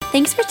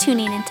Thanks for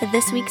tuning into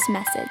this week's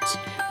message.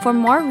 For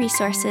more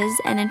resources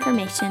and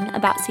information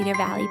about Cedar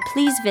Valley,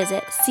 please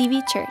visit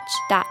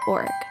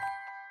cvchurch.org.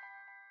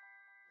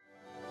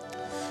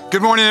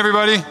 Good morning,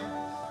 everybody.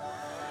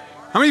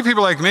 How many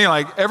people like me,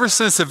 ever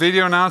since the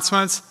video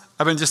announcements,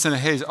 I've been just in a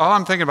haze. All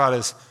I'm thinking about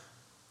is,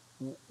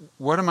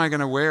 what am I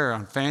going to wear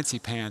on Fancy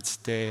Pants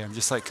Day? I'm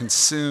just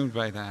consumed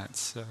by that.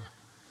 So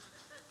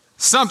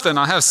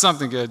I'll have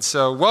something good.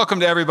 So welcome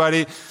to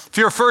everybody. If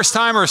you're a first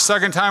timer or a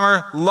second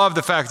timer, love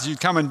the fact that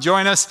you'd come and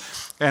join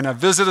us and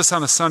visit us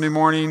on a Sunday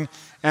morning.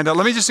 And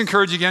let me just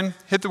encourage you again,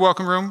 hit the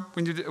welcome room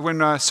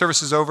when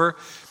service is over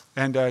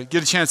and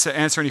get a chance to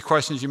answer any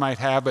questions you might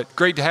have. But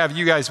great to have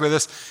you guys with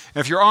us.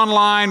 And if you're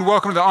online,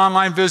 welcome to the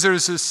online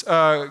viewers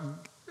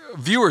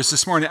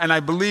this morning. And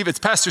I believe it's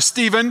Pastor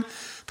Stephen.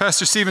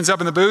 Pastor Stephen's up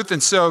in the booth,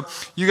 and so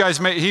you guys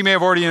he may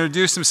have already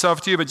introduced himself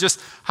to you, but just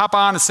hop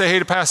on and say hey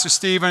to Pastor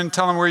Stephen,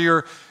 tell him where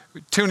you're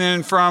tuning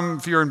in from,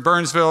 if you're in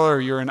Burnsville or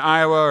you're in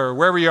Iowa or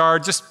wherever you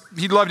are,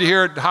 he'd love to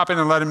hear it, hop in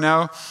and let him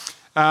know.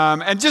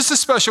 And just a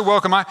special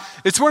welcome.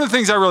 It's one of the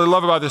things I really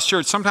love about this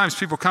church. Sometimes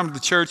people come to the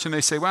church and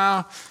they say, well,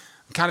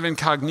 I'm kind of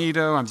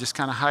incognito, I'm just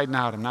kind of hiding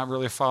out, I'm not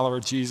really a follower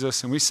of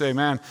Jesus. And we say,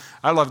 man,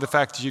 I love the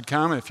fact that you'd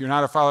come, and if you're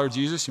not a follower of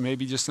Jesus, you may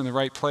be just in the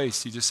right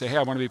place. You just say, hey,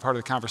 I want to be part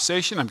of the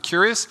conversation, I'm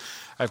curious,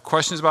 I have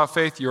questions about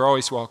faith, you're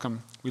always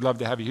welcome. We'd love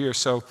to have you here.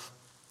 So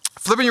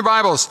flip in your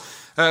Bibles,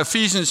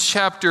 Ephesians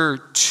chapter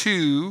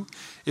 2.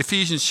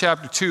 Ephesians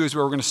chapter 2 is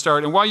where we're going to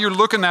start. And while you're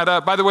looking that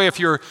up, by the way, if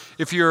you're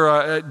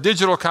a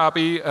digital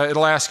copy,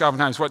 it'll ask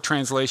oftentimes what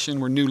translation.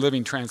 We're New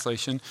Living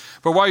Translation.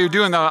 But while you're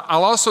doing that,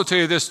 I'll also tell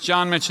you this.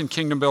 John mentioned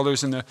Kingdom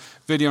Builders in the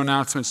video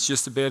announcements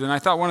just a bit. And I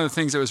thought one of the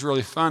things that was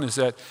really fun is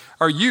that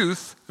our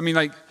youth,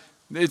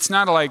 it's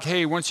not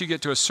hey, once you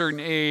get to a certain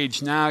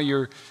age, now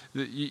we're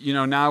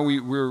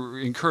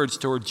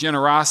encouraged toward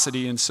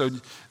generosity. And so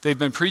they've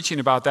been preaching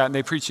about that, and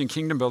they preach in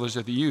Kingdom Builders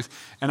at the youth.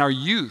 And our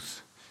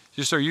youth,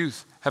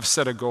 have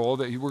set a goal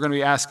that we're going to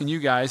be asking you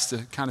guys to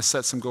kind of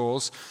set some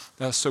goals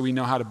so we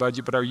know how to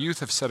budget. But our youth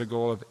have set a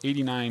goal of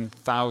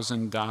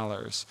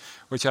 $89,000,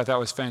 which I thought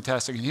was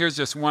fantastic. And here's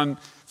just one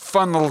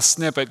fun little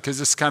snippet, because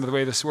this is kind of the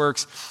way this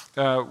works.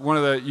 One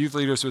of the youth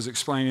leaders was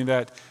explaining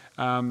that,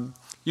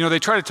 they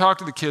try to talk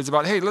to the kids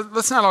about, hey,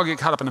 let's not all get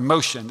caught up in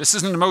emotion. This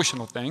isn't an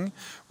emotional thing.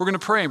 We're going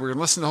to pray, and we're going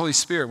to listen to the Holy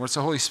Spirit. What's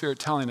the Holy Spirit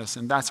telling us?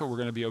 And that's what we're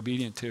going to be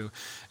obedient to.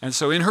 And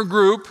so in her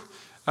group,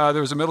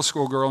 there was a middle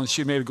school girl, and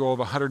she made a goal of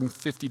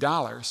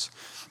 $150.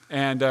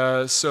 And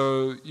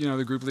so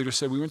the group leader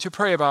said, we want you to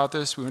pray about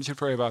this. We want you to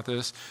pray about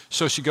this.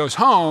 So she goes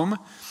home,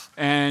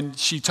 and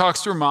she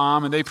talks to her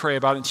mom, and they pray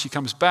about it, and she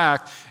comes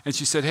back, and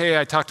she said, hey,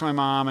 I talked to my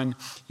mom, and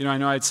I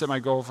know I'd set my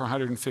goal for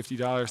 $150.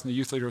 And the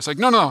youth leader was like,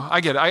 no,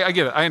 I get it.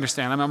 I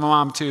understand. I'm a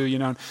mom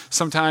too,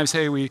 Sometimes,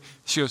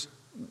 she goes,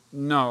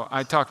 no,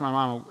 I talked to my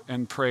mom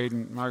and prayed,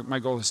 and my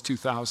goal is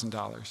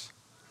 $2,000.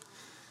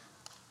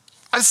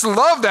 I just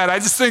love that. I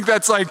just think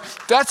that's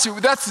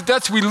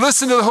we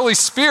listen to the Holy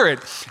Spirit.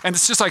 And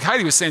it's just like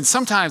Heidi was saying,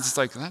 sometimes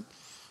it's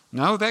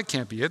no, that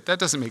can't be it. That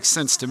doesn't make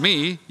sense to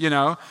me,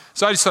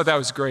 So I just thought that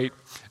was great.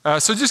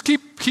 So just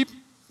keep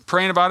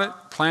praying about it,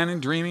 planning,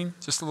 dreaming,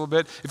 just a little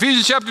bit.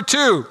 Ephesians chapter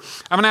 2.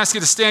 I'm going to ask you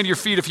to stand to your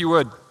feet if you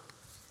would.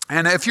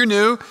 And if you're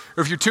new,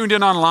 or if you're tuned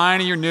in online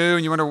and you're new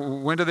and you wonder,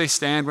 when do they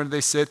stand, when do they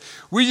sit?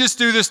 We just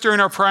do this during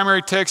our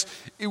primary text.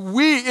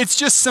 It's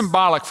just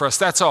symbolic for us,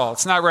 that's all.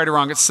 It's not right or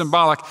wrong, it's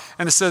symbolic.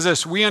 And it says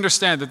this, we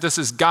understand that this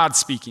is God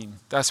speaking.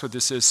 That's what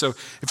this is. So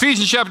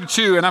Ephesians chapter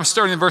 2, and I'm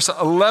starting in verse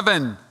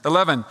 11.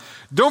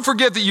 Don't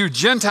forget that you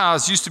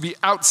Gentiles used to be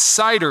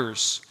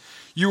outsiders.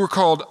 You were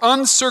called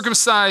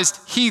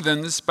uncircumcised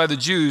heathens by the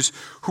Jews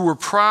who were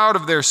proud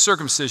of their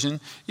circumcision,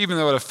 even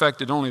though it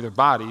affected only their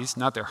bodies,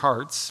 not their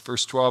hearts.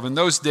 Verse 12, in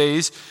those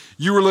days,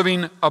 you were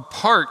living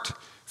apart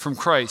from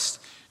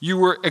Christ. You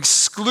were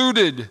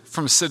excluded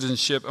from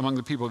citizenship among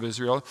the people of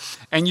Israel,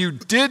 and you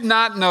did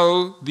not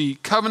know the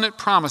covenant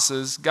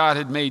promises God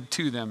had made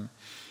to them.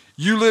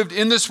 You lived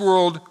in this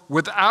world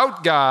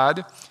without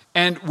God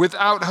and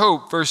without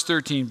hope. Verse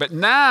 13, but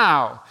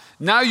now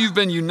you've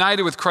been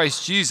united with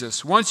Christ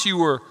Jesus. Once you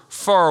were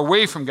far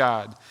away from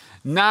God.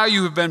 Now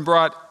you have been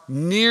brought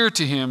near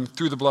to him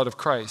through the blood of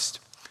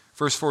Christ.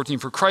 Verse 14,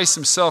 for Christ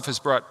himself has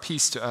brought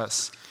peace to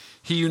us.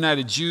 He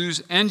united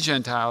Jews and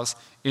Gentiles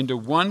into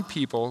one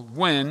people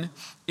when,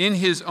 in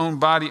his own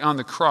body on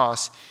the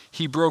cross,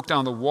 he broke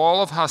down the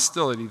wall of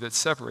hostility that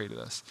separated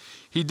us.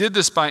 He did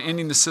this by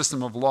ending the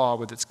system of law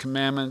with its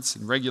commandments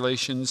and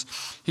regulations.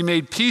 He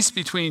made peace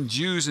between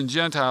Jews and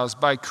Gentiles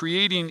by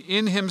creating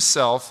in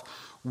himself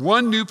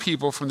one new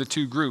people from the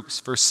two groups.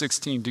 Verse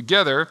 16,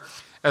 together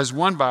as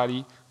one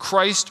body,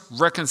 Christ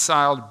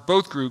reconciled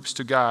both groups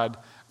to God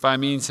by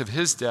means of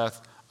his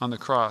death on the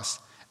cross,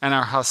 and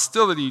our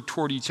hostility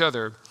toward each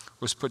other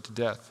was put to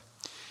death.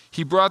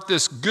 He brought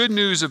this good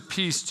news of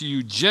peace to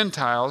you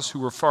Gentiles who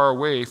were far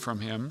away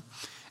from him,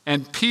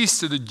 and peace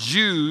to the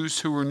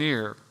Jews who were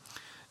near.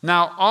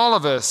 Now all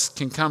of us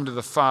can come to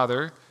the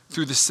Father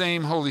through the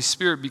same Holy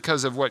Spirit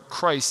because of what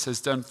Christ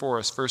has done for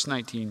us. Verse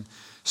 19,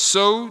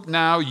 So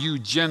now you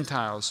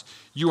Gentiles,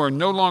 you are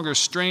no longer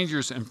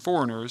strangers and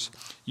foreigners.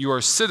 You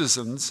are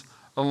citizens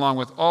along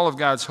with all of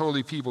God's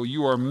holy people.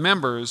 You are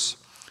members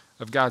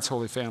of God's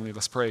holy family.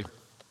 Let's pray.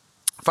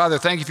 Father,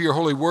 thank you for your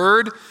holy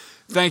word.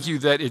 Thank you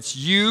that it's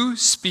you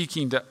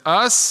speaking to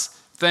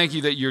us. Thank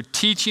you that you're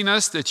teaching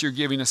us, that you're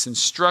giving us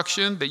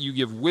instruction, that you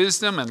give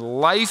wisdom and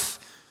life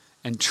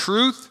and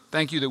truth.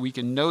 Thank you that we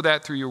can know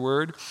that through your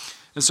word.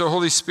 And so,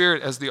 Holy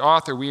Spirit, as the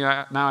author, we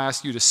now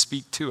ask you to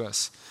speak to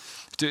us,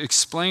 to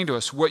explain to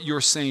us what you're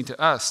saying to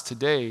us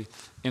today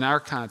in our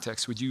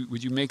context. Would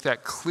you make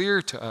that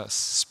clear to us?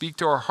 Speak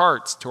to our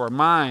hearts, to our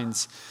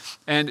minds,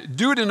 and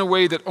do it in a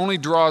way that only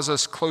draws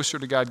us closer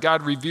to God.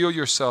 God, reveal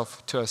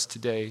yourself to us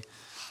today,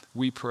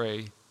 we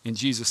pray. In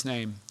Jesus'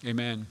 name,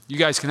 amen. You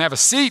guys can have a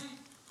seat.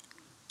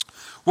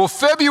 Well,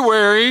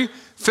 February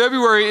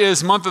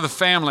is month of the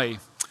family.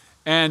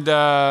 And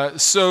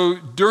so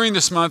during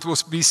this month, we'll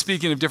be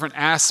speaking of different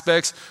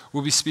aspects.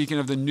 We'll be speaking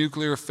of the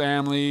nuclear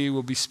family.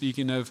 We'll be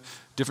speaking of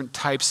different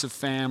types of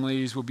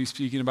families. We'll be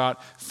speaking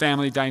about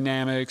family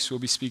dynamics. We'll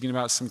be speaking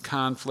about some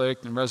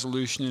conflict and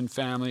resolution in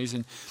families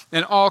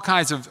and all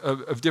kinds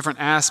of different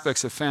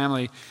aspects of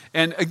family.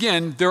 And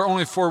again, there are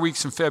only 4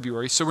 weeks in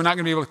February, so we're not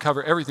going to be able to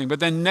cover everything. But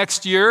then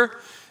next year,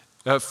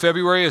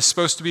 February is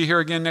supposed to be here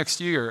again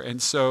next year.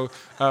 And so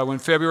when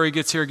February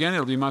gets here again,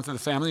 it'll be month of the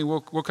family.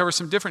 We'll cover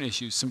some different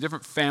issues, some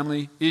different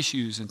family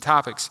issues and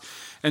topics.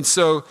 And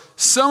so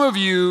some of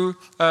you,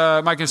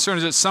 my concern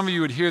is that some of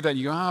you would hear that and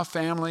you go, oh,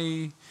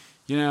 family,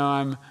 you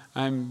know,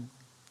 I'm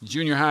a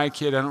junior high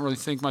kid. I don't really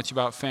think much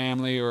about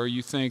family. Or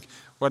you think,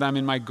 what, I'm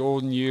in my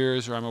golden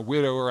years, or I'm a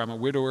widower,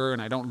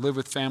 and I don't live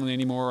with family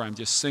anymore, or I'm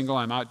just single,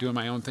 I'm out doing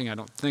my own thing, I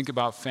don't think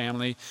about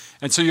family.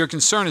 And so your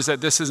concern is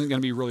that this isn't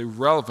going to be really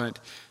relevant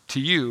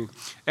to you.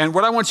 And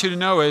what I want you to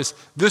know is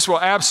this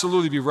will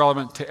absolutely be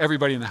relevant to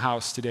everybody in the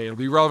house today. It'll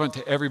be relevant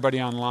to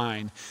everybody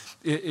online.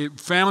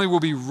 Family will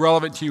be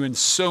relevant to you in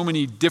so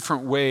many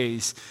different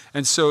ways.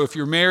 And so if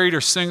you're married or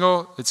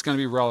single, it's going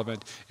to be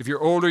relevant. If you're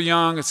old or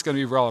young, it's going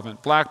to be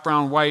relevant. Black,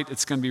 brown, white,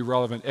 it's going to be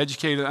relevant.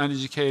 Educated,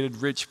 uneducated,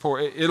 rich, poor,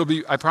 it'll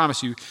be, I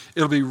promise you,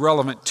 it'll be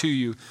relevant to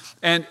you.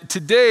 And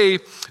today,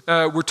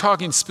 we're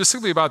talking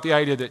specifically about the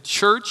idea that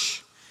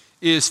church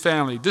is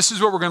family. This is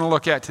what we're going to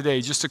look at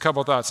today, just a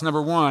couple thoughts.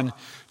 Number one,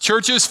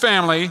 church is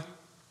family,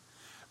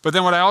 but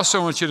then what I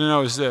also want you to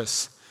know is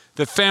this,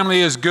 that family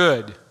is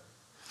good.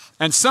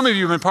 And some of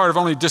you have been part of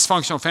only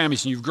dysfunctional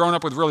families, and you've grown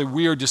up with really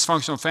weird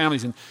dysfunctional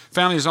families, and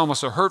family is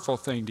almost a hurtful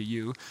thing to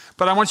you.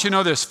 But I want you to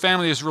know this,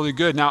 family is really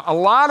good. Now, a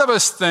lot of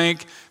us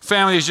think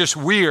family is just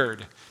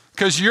weird,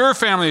 because your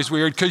family is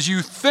weird, because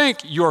you think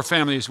your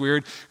family is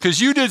weird,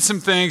 because you did some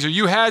things or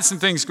you had some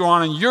things go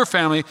on in your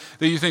family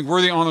that you think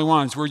we're the only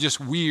ones. We're just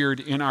weird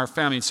in our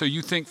family. So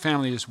you think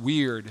family is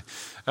weird.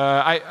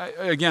 I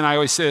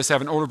always say this, I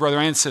have an older brother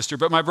and sister,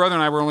 but my brother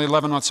and I were only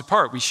 11 months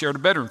apart. We shared a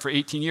bedroom for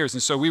 18 years.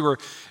 And so it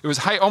was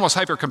almost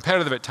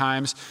hyper-competitive at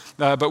times,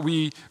 but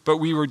we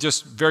were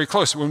just very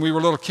close. When we were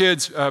little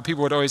kids,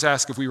 people would always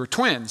ask if we were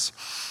twins.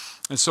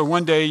 And so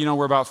one day,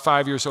 we're about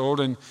 5 years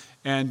old,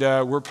 and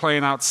we're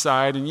playing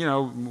outside, and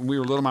when we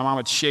were little, my mom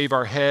would shave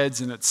our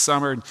heads, and it's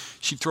summer, and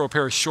she'd throw a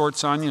pair of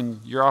shorts on you, and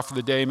you're off for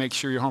the day, make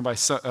sure you're home by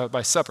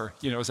supper,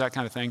 it was that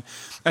kind of thing.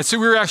 And so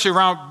we were actually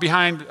around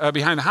behind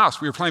the house.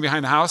 We were playing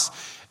behind the house,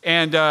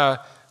 and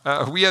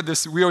we had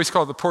this, we always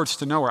call it the porch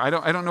to nowhere. I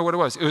don't know what it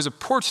was. It was a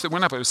porch that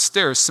went up. It was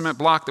stairs, cement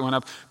block that went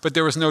up, but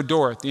there was no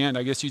door at the end.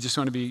 I guess you just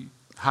want to be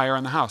higher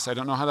on the house. I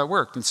don't know how that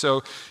worked. And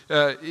so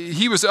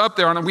he was up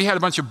there, and we had a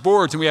bunch of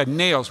boards, and we had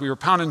nails. We were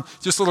pounding,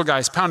 just little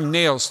guys, pounding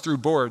nails through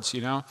boards,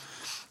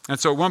 And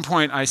so at one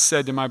point I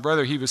said to my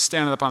brother, he was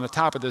standing up on the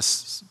top of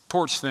this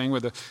porch thing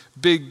with a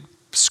big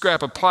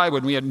scrap of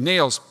plywood, and we had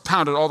nails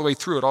pounded all the way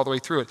through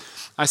it.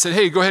 I said,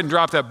 hey, go ahead and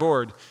drop that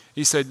board.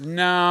 He said,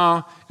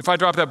 no, if I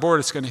drop that board,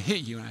 it's going to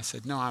hit you. And I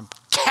said, no, I'm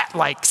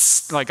cat-like,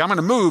 I'm going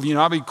to move,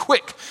 I'll be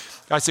quick.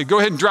 I said, go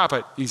ahead and drop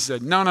it. He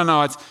said, no,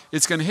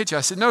 it's going to hit you.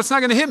 I said, no, it's not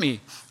going to hit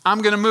me.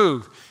 I'm going to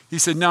move. He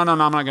said, no, I'm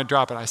not going to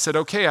drop it. I said,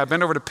 okay. I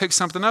bent over to pick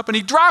something up, and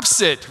he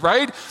drops it,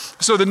 right?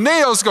 So the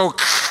nails go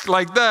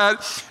like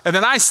that, and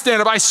then I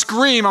stand up, I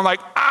scream, I'm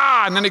like,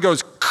 ah, and then it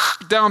goes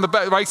down the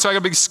back, right? So I got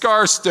a big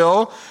scar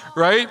still,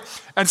 right?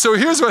 And so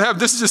here's what happened.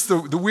 This is just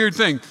the weird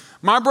thing.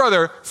 My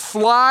brother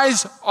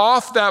flies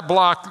off that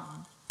block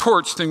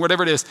porch thing,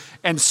 whatever it is,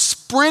 and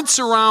sprints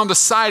around the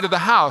side of the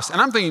house.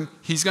 And I'm thinking,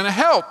 he's going to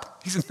help.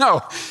 He said,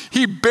 no.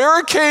 He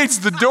barricades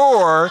the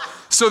door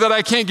so that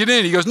I can't get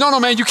in. He goes, no,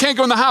 man, you can't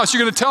go in the house.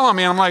 You're going to tell on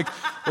me. And I'm like,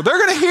 well, they're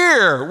going to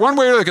hear one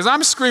way or the other because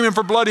I'm screaming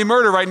for bloody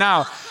murder right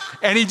now.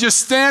 And he just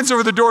stands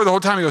over the door the whole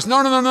time. He goes,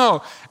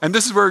 no. And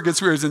this is where it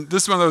gets weird. And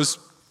this is one of those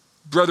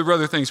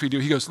brother things we do.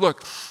 He goes,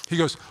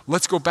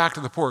 let's go back to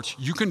the porch.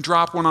 You can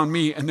drop one on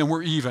me, and then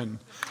we're even.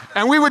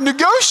 And we would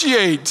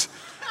negotiate.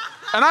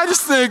 And I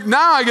just think,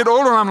 now I get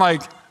older, and I'm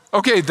like,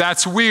 okay,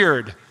 that's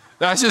weird.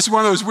 That's just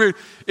one of those weird.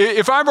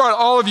 If I brought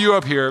all of you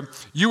up here,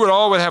 you would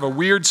all have a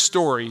weird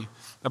story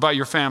about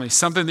your family,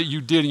 something that you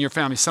did in your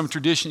family, some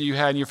tradition that you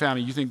had in your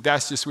family. You think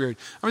that's just weird.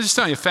 I'm just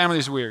telling you, family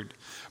is weird.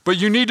 But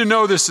you need to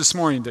know this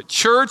morning, that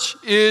church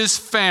is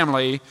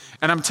family,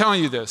 and I'm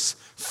telling you this,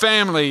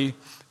 family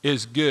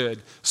is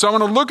good. So I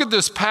want to look at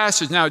this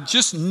passage. Now,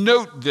 just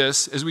note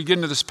this as we get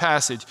into this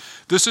passage.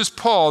 This is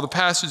Paul, the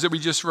passage that we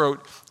just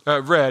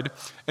read,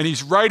 and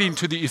he's writing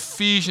to the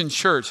Ephesian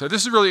church. Now,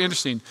 this is really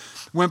interesting.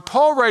 When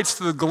Paul writes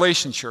to the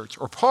Galatian church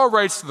or Paul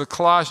writes to the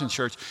Colossian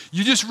church,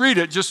 you just read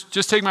it,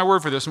 just take my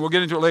word for this, and we'll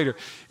get into it later.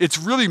 It's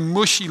really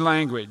mushy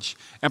language.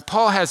 And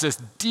Paul has this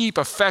deep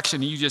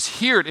affection, and you just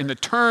hear it in the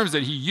terms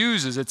that he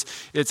uses.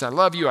 It's I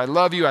love you, I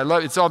love you, I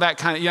love you. It's all that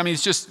kind of,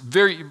 it's just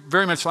very,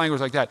 very much language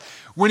like that.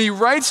 When he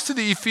writes to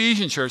the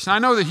Ephesian church, and I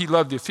know that he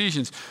loved the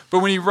Ephesians, but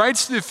when he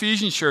writes to the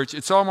Ephesian church,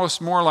 it's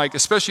almost more like,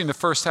 especially in the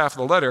first half of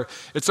the letter,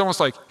 it's almost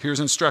like,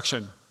 here's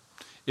instruction.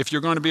 If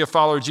you're going to be a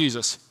follower of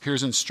Jesus,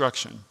 here's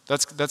instruction.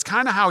 That's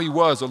kind of how he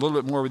was a little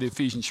bit more with the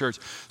Ephesian church.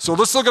 So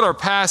let's look at our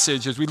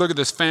passage as we look at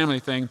this family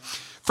thing.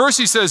 First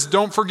he says,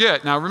 don't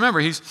forget. Now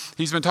remember, he's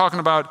been talking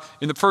about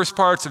in the first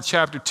parts of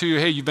chapter 2,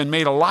 hey, you've been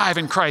made alive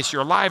in Christ.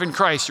 You're alive in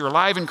Christ. You're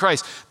alive in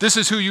Christ. This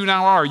is who you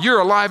now are. You're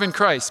alive in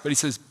Christ. But he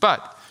says,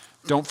 but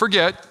don't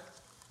forget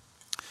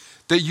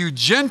that you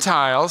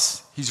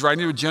Gentiles, he's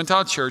writing to a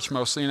Gentile church,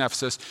 mostly in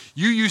Ephesus,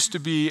 you used to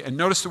be, and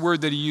notice the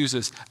word that he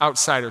uses,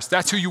 outsiders.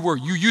 That's who you were.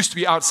 You used to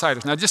be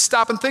outsiders. Now just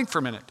stop and think for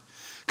a minute,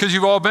 because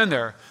you've all been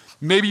there.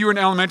 Maybe you were in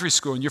elementary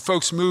school and your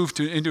folks moved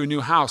into a new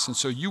house, and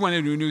so you went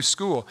into a new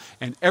school,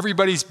 and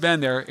everybody's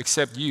been there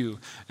except you.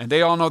 And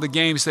they all know the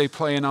games they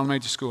play in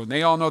elementary school, and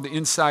they all know the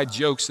inside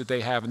jokes that they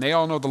have, and they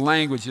all know the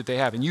language that they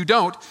have. And you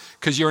don't,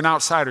 because you're an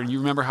outsider, and you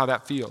remember how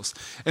that feels.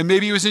 And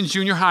maybe it was in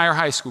junior high or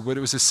high school, but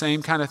it was the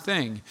same kind of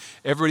thing.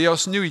 Everybody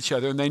else knew each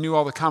other, and they knew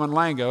all the common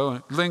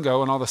lingo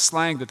and all the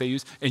slang that they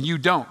use, and you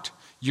don't.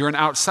 You're an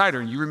outsider,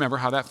 and you remember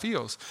how that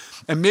feels.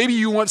 And maybe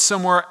you went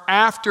somewhere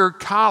after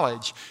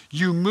college.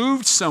 You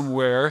moved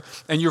somewhere,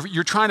 and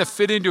you're trying to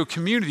fit into a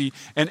community,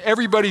 and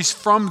everybody's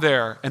from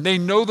there, and they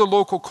know the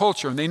local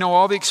culture, and they know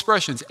all the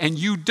expressions, and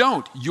you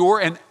don't.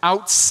 You're an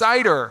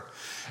outsider.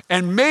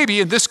 And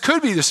maybe, and this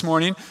could be this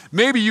morning,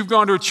 maybe you've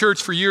gone to a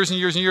church for years and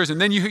years and years,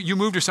 and then you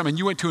moved to something, and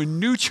you went to a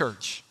new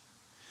church.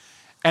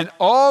 And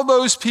all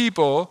those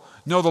people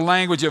know the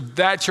language of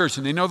that church,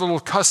 and they know the little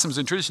customs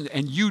and traditions,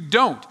 and you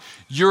don't.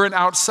 You're an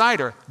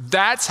outsider.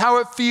 That's how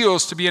it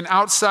feels to be an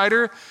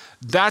outsider.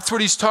 That's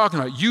what he's talking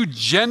about. You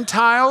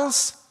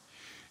Gentiles,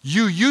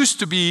 you used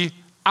to be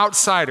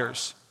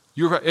outsiders.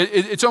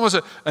 It's almost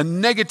a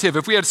negative.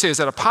 If we had to say, is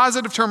that a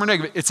positive term or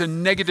negative? It's a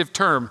negative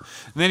term.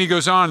 And then he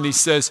goes on and he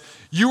says,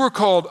 you were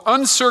called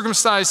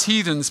uncircumcised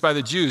heathens by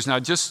the Jews. Now,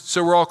 just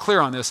so we're all clear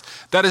on this,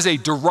 that is a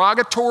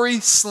derogatory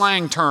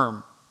slang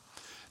term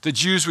the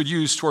Jews would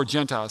use toward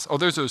Gentiles. Oh,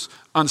 there's those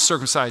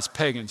uncircumcised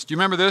pagans. Do you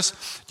remember this?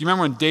 Do you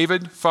remember when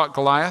David fought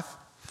Goliath?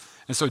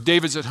 And so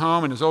David's at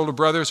home, and his older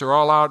brothers are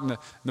all out in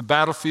the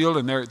battlefield,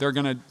 and they're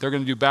going to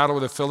do battle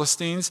with the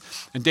Philistines.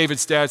 And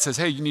David's dad says,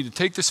 hey, you need to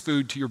take this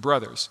food to your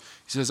brothers.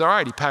 He says, all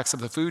right. He packs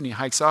up the food, and he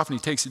hikes off, and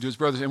he takes it to his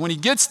brothers. And when he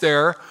gets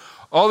there,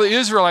 all the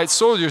Israelite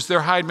soldiers,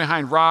 they're hiding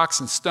behind rocks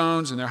and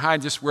stones, and they're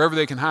hiding just wherever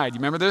they can hide. You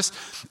remember this?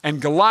 And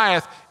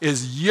Goliath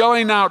is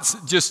yelling out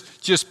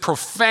just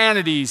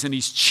profanities, and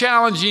he's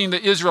challenging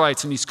the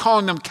Israelites, and he's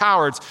calling them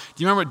cowards. Do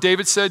you remember what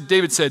David said?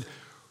 David said,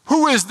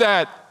 who is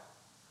that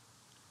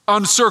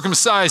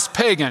uncircumcised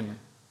pagan?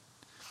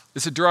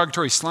 It's a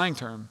derogatory slang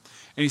term.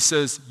 And he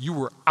says, you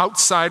were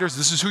outsiders.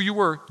 This is who you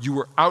were. You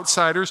were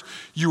outsiders.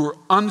 You were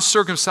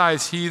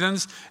uncircumcised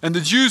heathens. And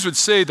the Jews would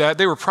say that.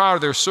 They were proud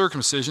of their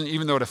circumcision,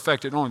 even though it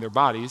affected only their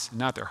bodies and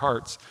not their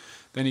hearts.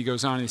 Then he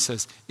goes on and he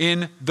says,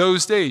 in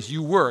those days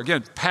you were,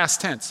 again, past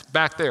tense,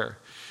 back there.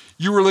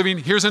 You were living,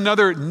 here's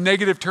another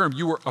negative term,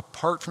 you were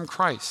apart from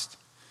Christ.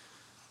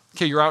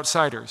 Okay, you're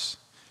outsiders.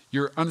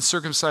 You're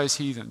uncircumcised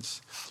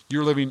heathens.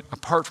 You're living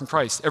apart from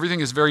Christ.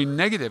 Everything is very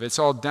negative. It's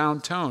all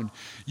downtoned.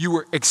 You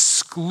were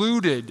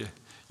excluded.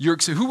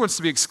 Who wants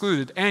to be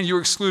excluded? And you're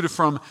excluded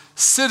from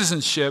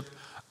citizenship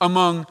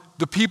among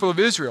the people of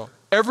Israel.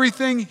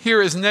 Everything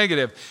here is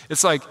negative.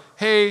 It's like,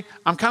 hey,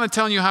 I'm kind of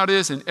telling you how it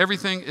is, and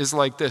everything is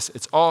like this.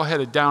 It's all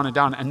headed down and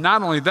down. And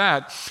not only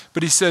that,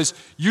 but he says,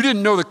 you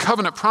didn't know the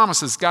covenant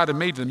promises God had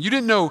made to them. You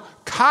didn't know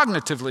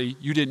cognitively,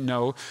 you didn't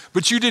know,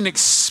 but you didn't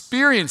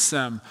experience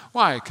them.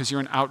 Why? Because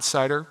you're an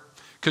outsider.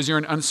 Because you're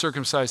an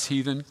uncircumcised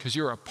heathen. Because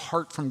you're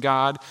apart from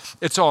God.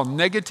 It's all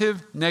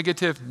negative,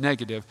 negative,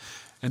 negative.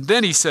 And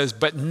then he says,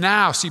 but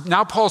now, see,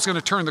 now Paul's going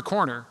to turn the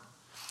corner.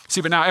 See,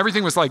 but now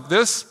everything was like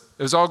this.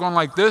 It was all going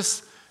like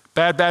this.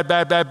 Bad, bad,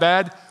 bad, bad,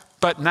 bad.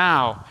 But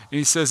now, and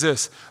he says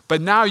this,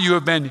 but now you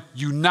have been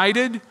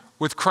united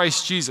with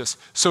Christ Jesus.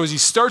 So as he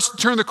starts to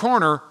turn the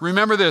corner,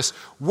 remember this.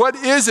 What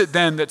is it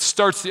then that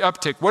starts the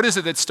uptick? What is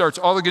it that starts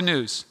all the good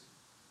news?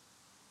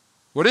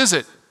 What is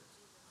it?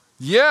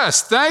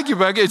 Yes, thank you,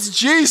 Becky. It's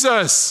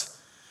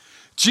Jesus.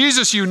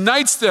 Jesus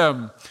unites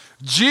them.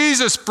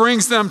 Jesus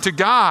brings them to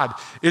God.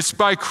 It's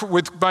by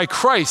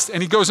Christ.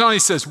 And he goes on, he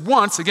says,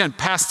 once, again,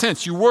 past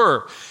tense, you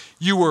were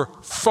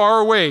far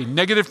away.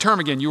 Negative term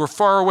again, you were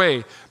far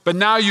away. But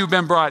now you've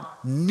been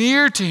brought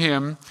near to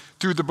him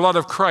through the blood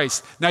of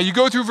Christ. Now you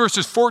go through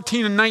verses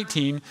 14 and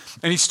 19,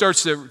 and he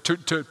starts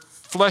to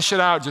flesh it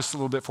out just a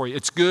little bit for you.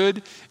 It's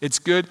good. It's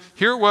good.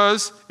 Here it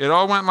was. It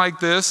all went like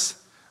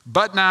this.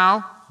 But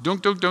now,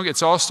 dunk, dunk, dunk,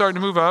 it's all starting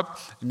to move up.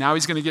 And now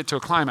he's going to get to a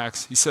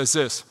climax. He says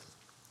this.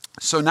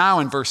 So now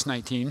in verse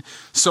 19,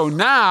 so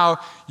now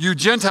you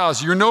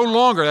Gentiles, you're no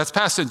longer, that's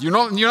past tense,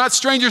 you're not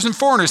strangers and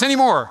foreigners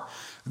anymore.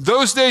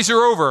 Those days are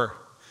over.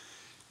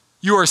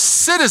 You are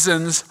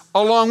citizens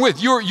along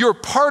with, you're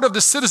part of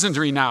the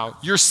citizenry now.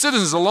 You're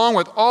citizens along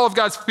with all of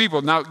God's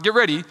people. Now get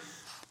ready.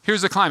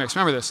 Here's the climax.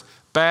 Remember this.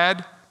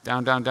 Bad,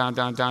 down, down, down,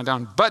 down, down,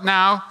 down. But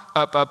now,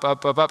 up, up,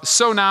 up, up, up.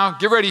 So now,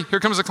 get ready.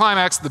 Here comes the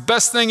climax. The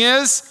best thing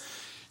is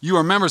you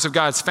are members of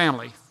God's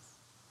family.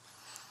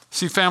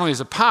 See, family is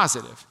a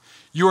positive.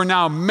 You are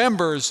now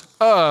members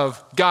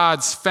of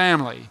God's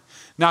family.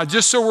 Now,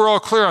 just so we're all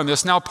clear on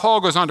this, now Paul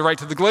goes on to write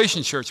to the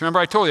Galatian church. Remember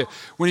I told you,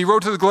 when he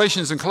wrote to the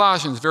Galatians and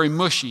Colossians, very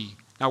mushy.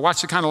 Now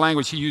watch the kind of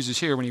language he uses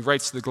here when he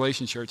writes to the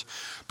Galatian church.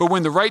 But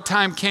when the right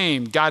time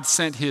came, God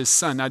sent his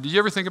son. Now, did you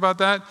ever think about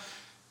that?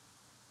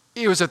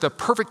 It was at the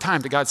perfect time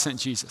that God sent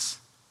Jesus.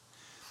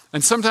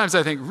 And sometimes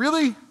I think,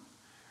 really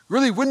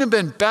wouldn't it have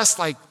been best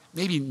like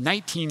maybe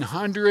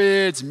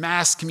 1900s,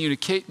 mass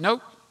communicate?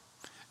 Nope.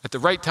 At the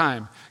right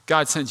time,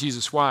 God sent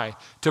Jesus. Why?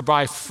 To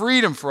buy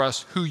freedom for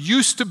us who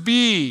used to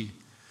be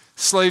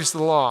slaves to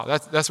the law.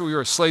 That's what we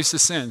were, slaves to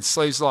sin,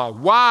 slaves to the law.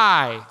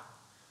 Why?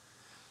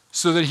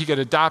 So that he could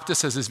adopt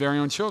us as his very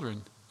own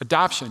children.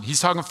 Adoption.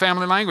 He's talking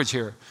family language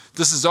here.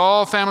 This is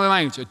all family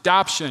language.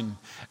 Adoption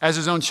as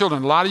his own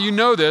children. A lot of you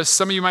know this.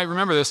 Some of you might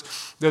remember this,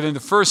 that in the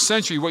first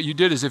century, what you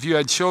did is if you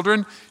had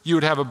children, you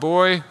would have a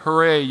boy,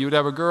 hooray. You would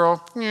have a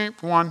girl,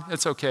 one,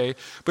 it's okay.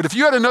 But if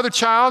you had another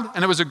child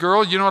and it was a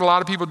girl, you know what a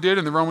lot of people did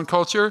in the Roman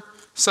culture?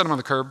 Set them on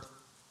the curb.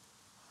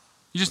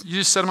 You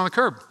just set them on the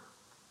curb.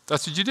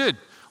 That's what you did.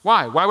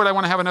 Why? Why would I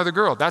want to have another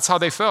girl? That's how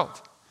they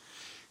felt.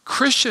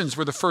 Christians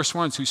were the first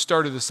ones who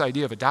started this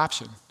idea of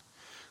adoption.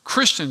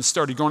 Christians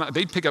started going out,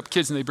 they'd pick up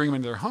kids and they'd bring them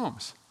into their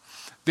homes.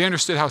 They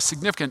understood how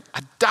significant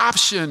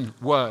adoption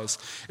was.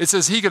 It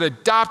says he could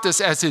adopt us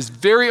as his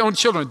very own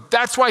children.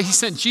 That's why he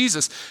sent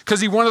Jesus,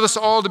 because he wanted us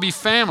all to be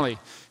family.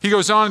 He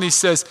goes on and he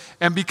says,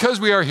 and because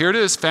we are, here it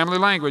is, family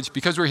language,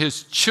 because we're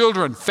his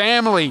children,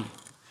 family,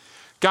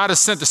 God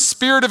has sent the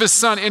Spirit of his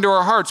Son into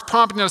our hearts,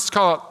 prompting us to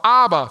call it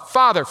Abba,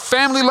 Father,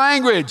 family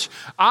language.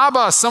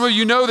 Abba, some of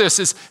you know this,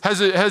 has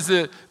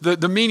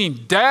the meaning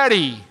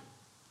daddy.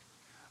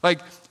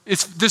 Like,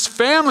 it's this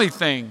family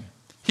thing.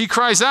 He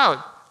cries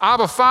out,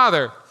 Abba,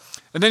 Father.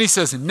 And then he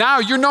says, now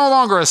you're no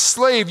longer a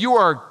slave. You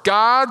are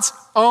God's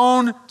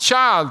own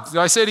child. Did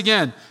I say it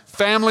again?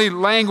 Family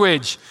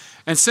language.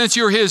 And since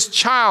you're his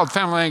child,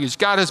 family language,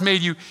 God has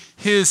made you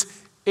his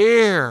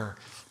heir.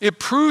 It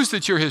proves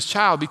that you're his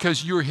child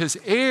because you're his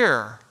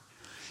heir.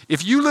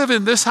 If you live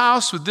in this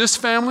house with this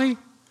family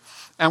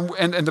and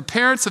the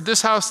parents of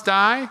this house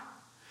die,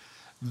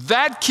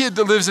 that kid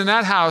that lives in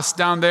that house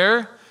down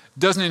there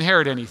doesn't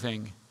inherit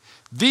anything.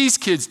 These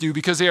kids do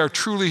because they are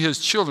truly his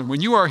children.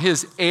 When you are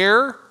his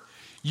heir,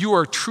 you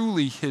are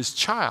truly his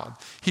child.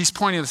 He's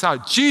pointing this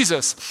out.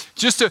 Jesus,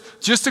 just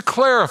to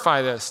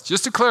clarify this,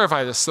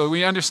 so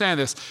we understand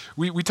this.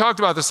 We talked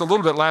about this a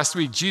little bit last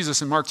week.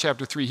 Jesus in Mark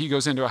chapter 3, he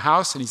goes into a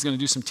house and he's going to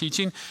do some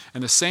teaching.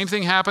 And the same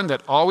thing happened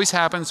that always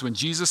happens when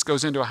Jesus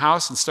goes into a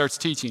house and starts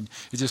teaching.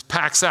 It just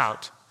packs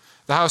out.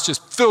 The house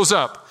just fills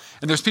up.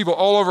 And there's people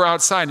all over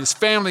outside. And his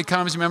family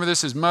comes. Remember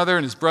this? His mother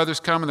and his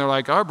brothers come. And they're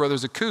like, our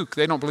brother's a kook.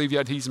 They don't believe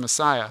yet he's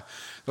Messiah.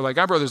 They're like,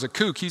 our brother's a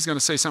kook. He's going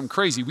to say something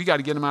crazy. We got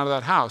to get him out of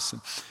that house.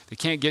 And they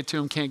can't get to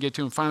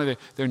him. Finally,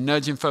 they're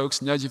nudging folks.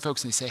 And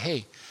they say,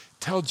 hey,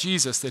 tell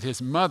Jesus that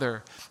his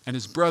mother and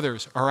his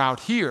brothers are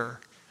out here.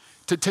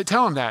 To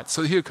tell him that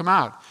so that he'll come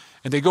out.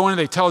 And they go in and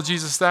they tell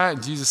Jesus that.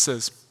 And Jesus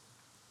says,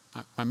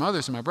 my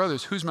mothers and my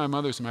brothers. Who's my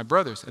mothers and my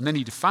brothers? And then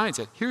he defines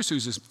it. Here's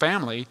who's his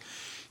family.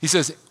 He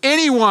says,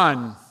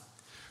 anyone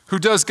who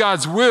does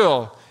God's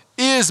will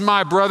is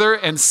my brother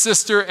and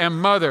sister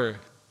and mother.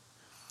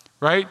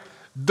 Right?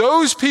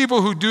 Those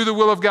people who do the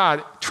will of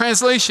God.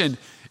 Translation,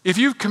 if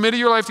you've committed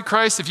your life to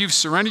Christ, if you've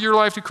surrendered your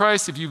life to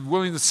Christ, if you've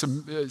willingly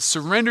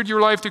surrendered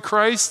your life to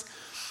Christ,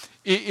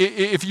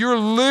 if you're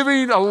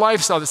living a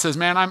lifestyle that says,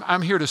 man,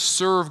 I'm here to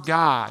serve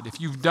God,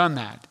 if you've done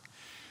that,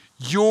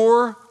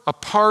 you're a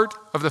part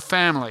of the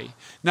family.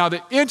 Now,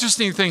 the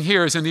interesting thing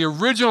here is in the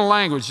original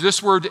language,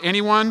 this word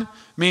anyone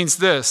means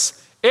this.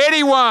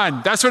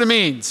 Anyone, that's what it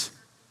means.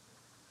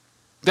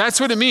 That's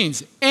what it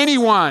means.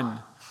 Anyone.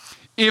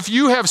 If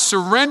you have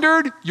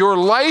surrendered your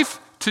life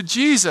to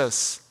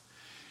Jesus,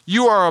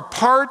 you are a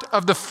part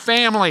of the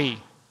family.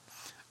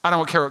 I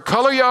don't care what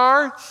color you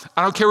are.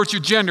 I don't care what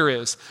your gender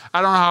is.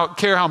 I don't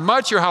care how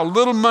much or how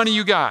little money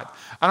you got.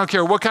 I don't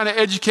care what kind of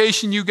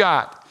education you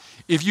got.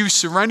 If you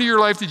surrender your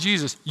life to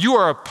Jesus, you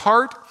are a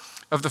part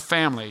of the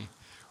family.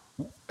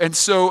 And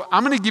so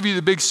I'm going to give you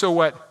the big so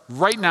what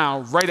right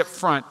now, right up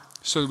front,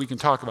 so that we can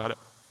talk about it.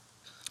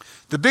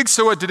 The big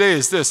so what today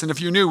is this, and if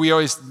you're new,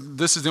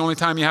 this is the only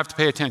time you have to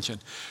pay attention.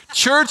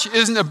 Church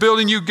isn't a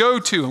building you go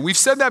to, and we've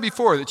said that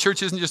before, that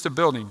church isn't just a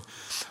building.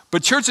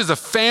 But church is a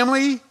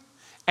family,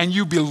 and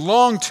you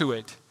belong to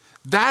it.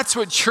 That's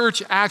what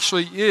church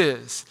actually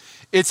is.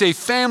 It's a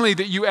family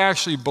that you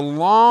actually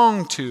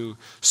belong to.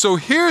 So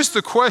here's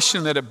the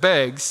question that it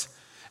begs,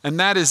 and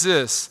that is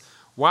this.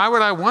 Why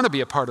would I want to be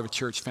a part of a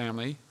church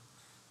family?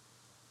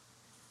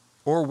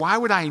 Or why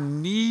would I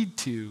need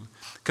to?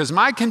 Because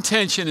my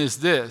contention is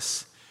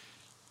this.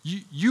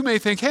 You may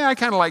think, hey, I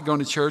kind of like going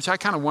to church. I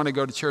kind of want to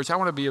go to church. I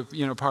want to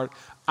be a part.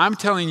 I'm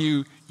telling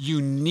you,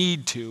 you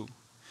need to. And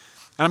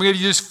I'm going to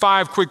give you just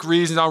 5 quick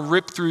reasons. I'll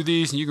rip through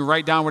these and you can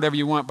write down whatever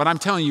you want. But I'm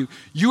telling you,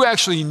 you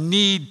actually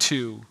need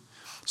to.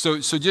 So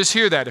just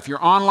hear that. If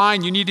you're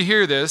online, you need to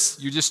hear this.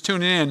 You're just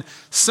tuning in.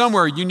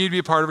 Somewhere you need to be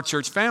a part of a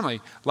church family.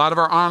 A lot of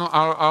our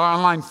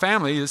online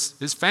family is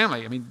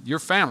family. I mean, your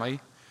family.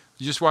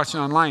 You're just watching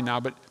online now.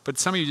 But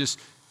some of you just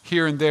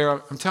here and there.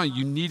 I'm telling you,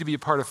 you need to be a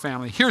part of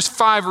family. Here's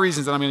 5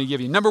 reasons that I'm going to give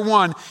you. Number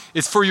 1,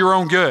 it's for your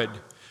own good.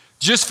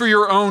 Just for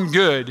your own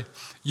good,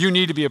 you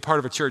need to be a part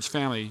of a church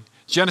family.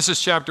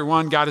 Genesis chapter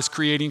 1, God is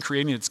creating,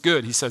 it's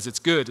good. He says it's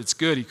good, it's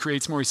good. He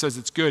creates more, he says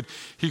it's good.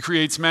 He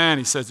creates man,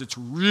 he says it's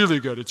really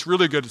good, it's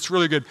really good, it's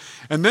really good.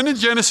 And then in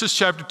Genesis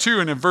chapter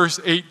 2 and in verse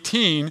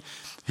 18,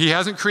 he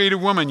hasn't created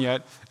woman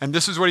yet, and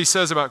this is what he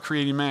says about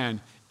creating man.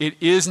 It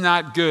is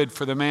not good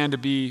for the man to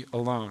be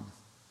alone.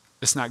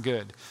 It's not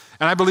good.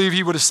 And I believe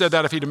he would have said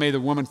that if he'd have made the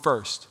woman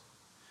first.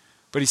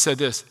 But he said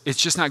this, it's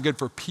just not good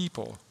for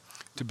people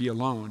to be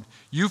alone.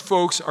 You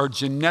folks are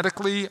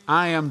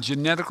I am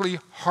genetically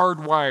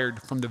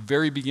hardwired from the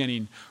very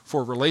beginning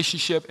for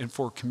relationship and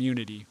for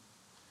community.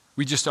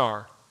 We just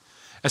are.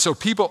 And so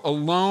people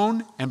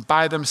alone and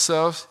by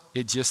themselves,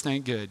 it just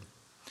ain't good.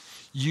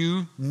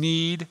 You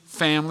need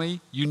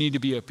family. You need to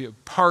be a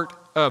part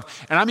of,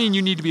 and I mean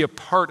you need to be a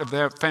part of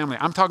that family.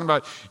 I'm talking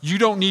about you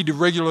don't need to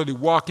regularly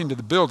walk into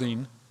the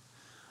building.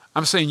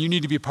 I'm saying you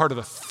need to be a part of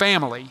the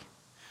family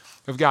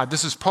of God.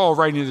 This is Paul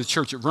writing to the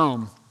church at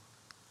Rome.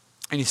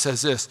 And he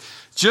says this,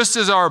 just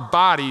as our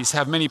bodies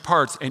have many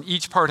parts and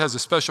each part has a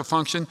special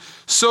function,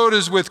 so it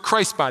is with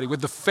Christ's body,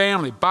 with the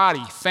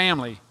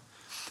family.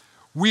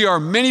 We are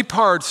many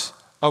parts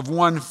of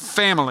one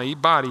family,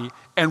 body,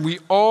 and we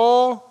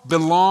all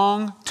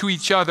belong to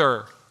each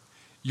other.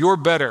 You're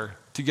better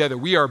together.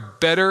 We are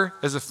better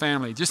as a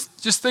family.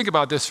 Just think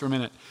about this for a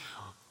minute.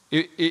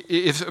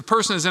 If a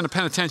person is in a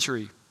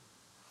penitentiary,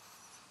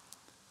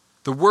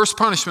 the worst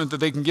punishment that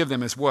they can give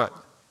them is what?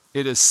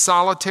 It is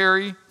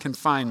solitary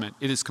confinement.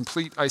 It is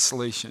complete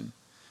isolation.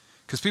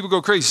 Because people go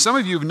crazy. Some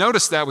of you have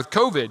noticed that with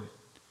COVID.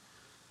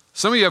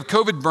 Some of you have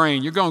COVID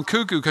brain. You're going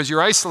cuckoo because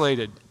you're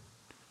isolated,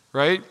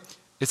 right?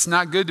 It's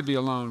not good to be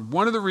alone.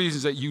 One of the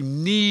reasons that you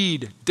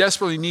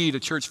desperately need a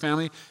church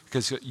family,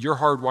 because you're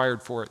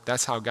hardwired for it.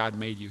 That's how God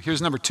made you.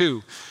 Here's number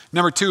 2.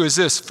 Number 2 is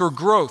this, for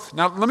growth.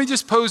 Now, let me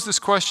just pose this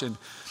question.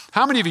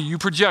 How many of you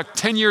project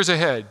 10 years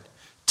ahead?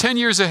 10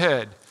 years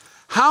ahead.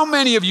 How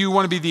many of you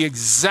want to be the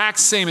exact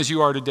same as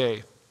you are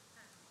today?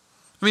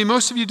 I mean,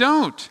 most of you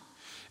don't.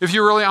 If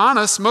you're really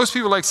honest, most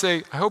people like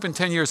say, I hope in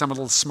 10 years I'm a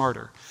little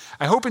smarter.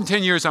 I hope in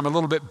 10 years I'm a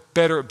little bit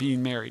better at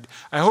being married.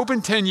 I hope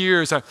in 10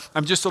 years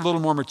I'm just a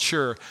little more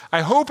mature. I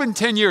hope in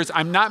 10 years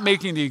I'm not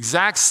making the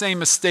exact same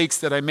mistakes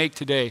that I make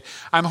today.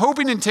 I'm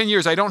hoping in 10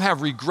 years I don't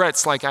have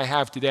regrets like I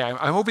have today.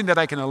 I'm hoping that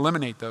I can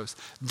eliminate those.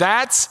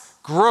 That's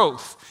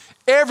growth.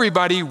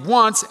 Everybody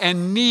wants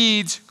and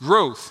needs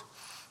growth.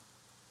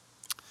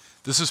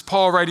 This is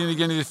Paul writing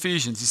again to the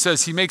Ephesians. He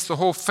says he makes the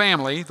whole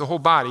family, the whole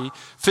body,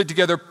 fit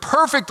together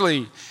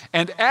perfectly.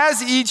 And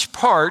as each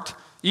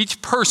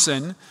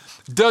person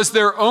does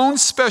their own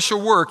special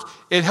work,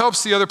 it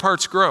helps the other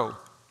parts grow.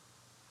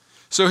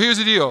 So here's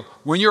the deal.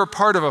 When you're a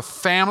part of a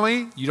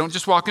family, you don't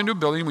just walk into a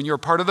building. When you're a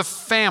part of the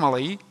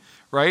family,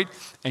 right,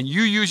 and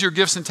you use your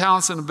gifts and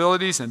talents and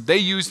abilities, and they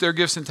use their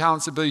gifts and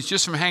talents and abilities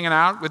just from hanging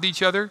out with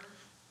each other,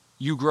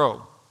 you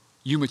grow.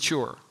 You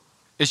mature.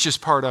 It's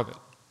just part of it,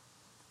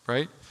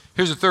 right?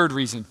 Here's a third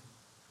reason.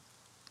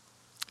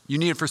 You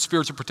need it for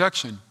spiritual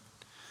protection.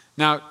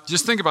 Now,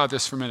 just think about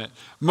this for a minute.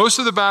 Most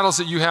of the battles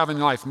that you have in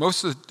life,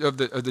 most of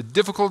the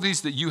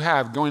difficulties that you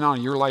have going on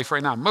in your life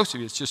right now, most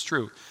of it, it's just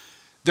true.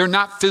 They're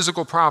not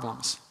physical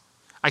problems.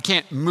 I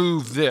can't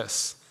move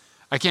this.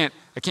 I can't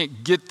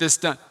get this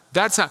done.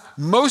 That's not.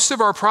 Most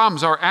of our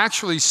problems are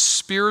actually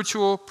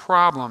spiritual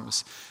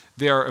problems.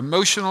 They are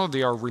emotional.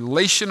 They are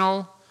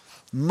relational.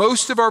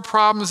 Most of our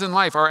problems in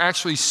life are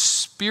actually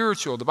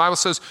spiritual. The Bible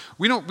says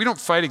we don't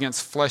fight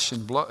against flesh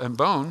and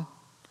bone.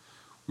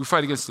 We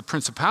fight against the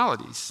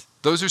principalities.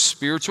 Those are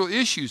spiritual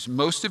issues.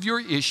 Most of your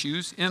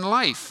issues in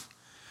life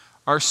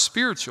are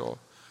spiritual.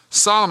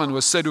 Solomon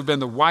was said to have been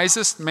the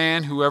wisest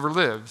man who ever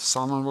lived.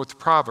 Solomon wrote the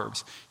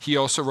Proverbs. He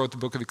also wrote the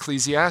book of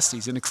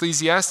Ecclesiastes. In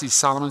Ecclesiastes,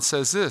 Solomon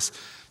says this.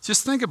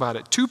 Just think about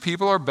it. 2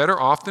 people are better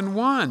off than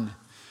one.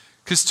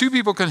 Because 2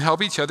 people can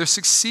help each other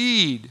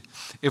succeed.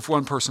 If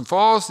one person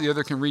falls, the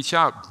other can reach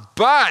out.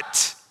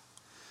 But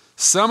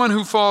Someone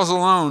who falls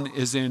alone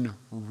is in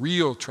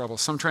real trouble.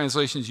 Some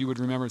translations you would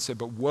remember and say,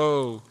 but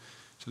woe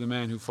to the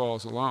man who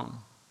falls alone.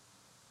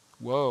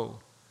 Woe.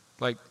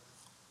 Like,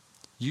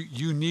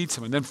 you need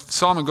someone. Then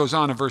Solomon goes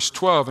on in verse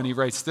 12 and he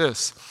writes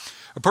this.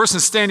 A person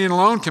standing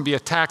alone can be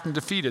attacked and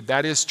defeated.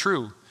 That is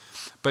true.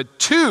 But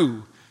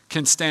two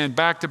can stand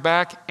back to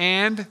back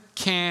and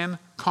can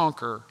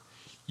conquer.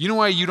 You know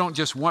why you don't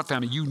just want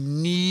family? You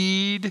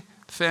need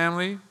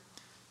family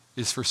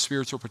is for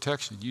spiritual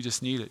protection. You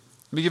just need it.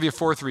 Let me give you a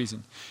fourth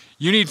reason.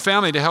 You need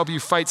family to help you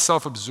fight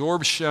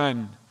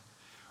self-absorption.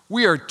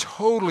 We are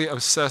totally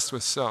obsessed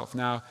with self.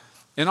 Now,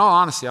 in all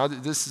honesty,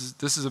 this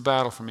is a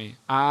battle for me.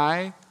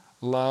 I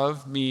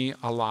love me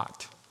a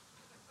lot.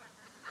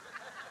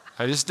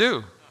 I just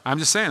do. I'm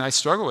just saying, I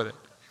struggle with it.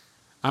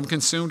 I'm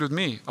consumed with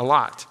me a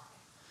lot.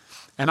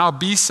 And I'll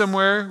be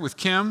somewhere with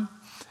Kim,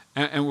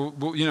 and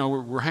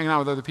we're hanging out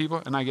with other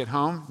people, and I get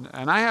home,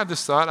 and I have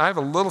this thought, I have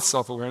a little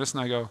self-awareness, and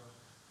I go,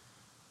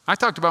 I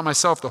talked about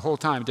myself the whole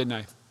time, didn't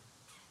I?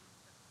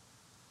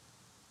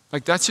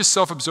 Like, that's just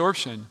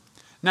self-absorption.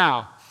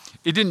 Now,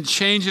 it didn't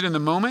change it in the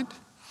moment,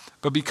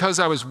 but because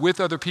I was with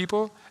other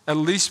people, at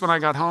least when I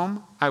got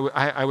home, I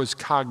was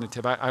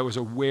cognitive. I was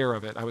aware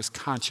of it. I was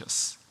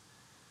conscious.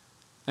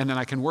 And then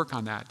I can work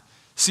on that.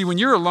 See, when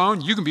you're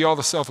alone, you can be all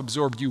the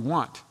self-absorbed you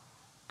want,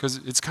 because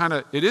it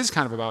is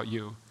kind of about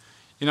you.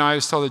 You know, I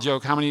always tell the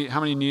joke, how many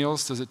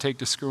Neals does it take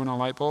to screw in a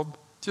light bulb?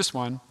 Just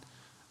one.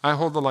 I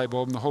hold the light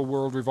bulb and the whole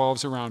world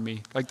revolves around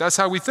me. Like, that's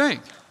how we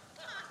think.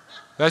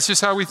 That's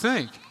just how we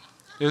think,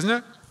 isn't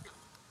it?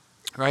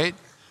 Right?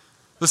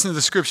 Listen to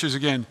the scriptures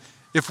again.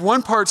 If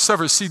one part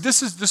suffers, see,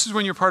 this is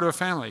when you're part of a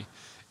family.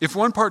 If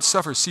one part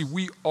suffers, see,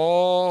 we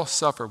all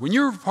suffer. When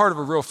you're part of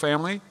a real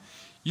family,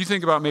 you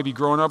think about maybe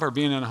growing up or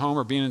being in a home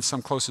or being in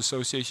some close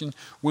association.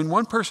 When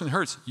one person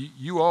hurts,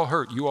 you all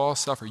hurt, you all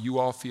suffer, you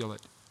all feel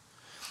it.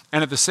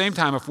 And at the same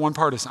time, if one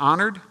part is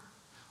honored,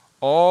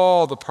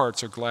 all the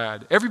parts are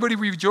glad. Everybody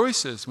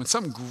rejoices. When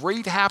something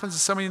great happens to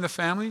somebody in the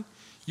family,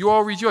 you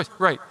all rejoice.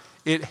 Right.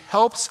 It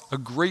helps a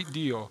great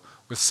deal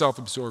with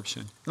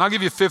self-absorption. And I'll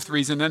give you a fifth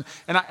reason. And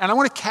I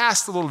want to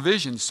cast a little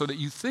vision so that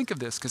you think of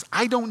this, because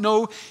I don't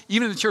know,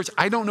 even in the church,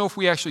 I don't know if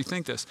we actually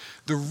think this.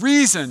 The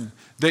reason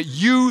that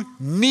you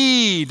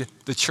need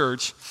the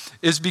church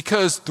is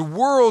because the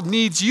world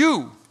needs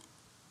you.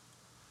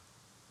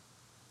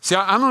 See,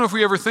 I don't know if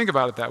we ever think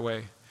about it that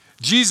way.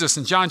 Jesus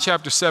in John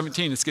chapter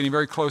 17, it's getting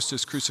very close to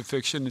his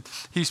crucifixion.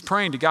 He's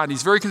praying to God, and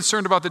he's very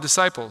concerned about the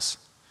disciples.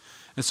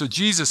 And so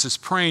Jesus is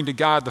praying to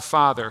God the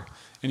Father,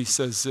 and he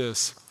says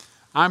this,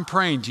 I'm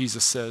praying,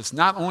 Jesus says,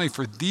 not only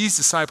for these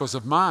disciples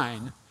of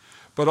mine,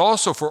 but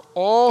also for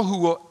all who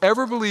will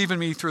ever believe in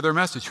me through their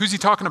message. Who's he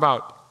talking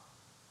about?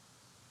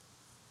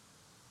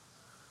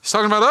 He's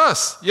talking about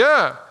us.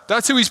 Yeah,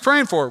 that's who he's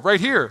praying for, right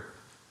here. And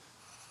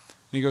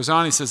he goes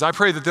on, he says, I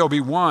pray that there'll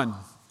be one.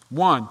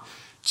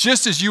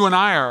 Just as you and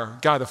I are,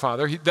 God the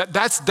Father.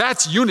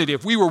 That's unity.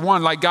 If we were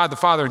one like God the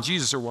Father and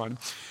Jesus are one.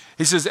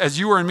 He says, as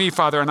you are in me,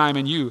 Father, and I am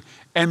in you.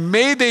 And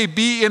may they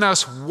be in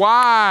us.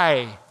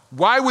 Why?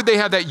 Why would they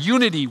have that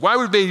unity? Why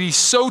would they be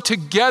so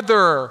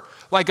together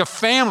like a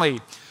family?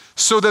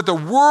 So that the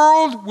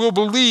world will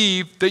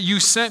believe that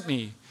you sent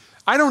me.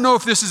 I don't know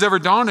if this has ever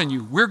dawned on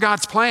you. We're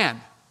God's plan.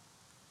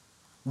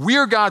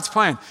 We're God's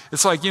plan.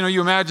 It's like, you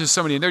imagine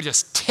somebody and they're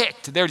just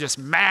ticked. They're just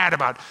mad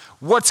about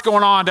what's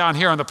going on down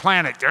here on the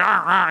planet.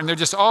 And they're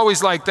just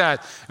always like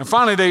that. And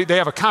finally they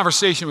have a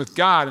conversation with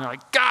God and they're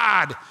like,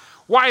 God,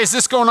 why is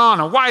this going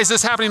on? And why is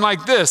this happening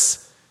like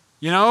this?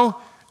 Do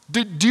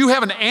you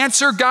have an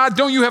answer, God?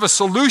 Don't you have a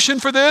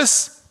solution for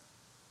this?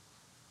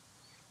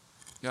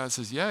 God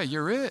says, yeah,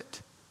 you're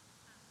it.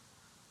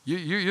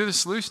 You're the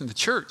solution, the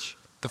church,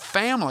 the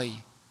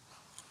family.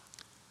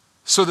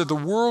 So that the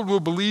world will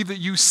believe that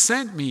you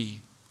sent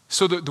me.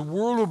 So that the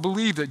world will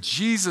believe that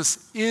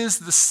Jesus is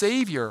the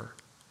Savior.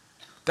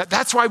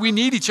 That's why we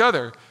need each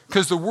other,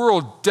 because the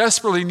world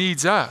desperately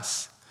needs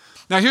us.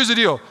 Now here's the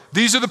deal.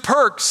 These are the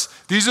perks.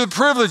 These are the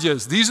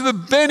privileges. These are the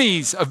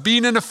bennies of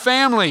being in a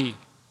family.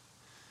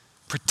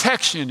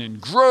 Protection and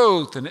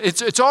growth, and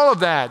it's all of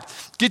that.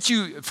 Get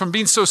you from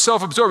being so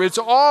self-absorbed. It's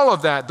all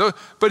of that.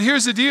 But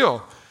here's the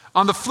deal.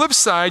 On the flip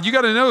side, you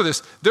got to know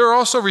this. There are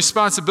also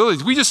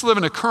responsibilities. We just live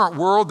in a current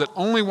world that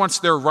only wants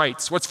their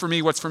rights. What's for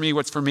me, what's for me,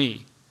 what's for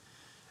me.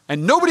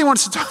 And nobody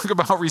wants to talk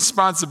about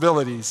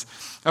responsibilities.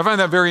 I find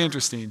that very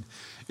interesting.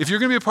 If you're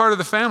going to be a part of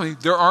the family,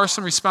 there are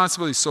some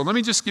responsibilities. So let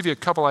me just give you a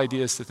couple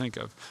ideas to think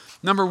of.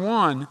 Number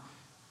one,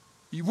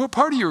 what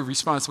part of your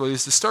responsibility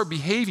is to start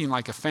behaving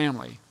like a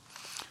family.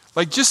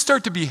 Like, just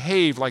start to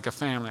behave like a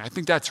family. I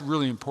think that's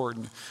really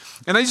important.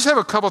 And I just have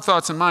a couple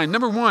thoughts in mind.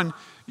 Number one,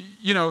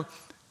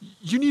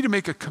 you need to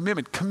make a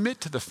commitment. Commit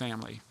to the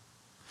family.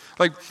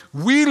 Like,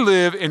 we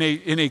live in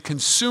a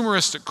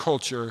consumeristic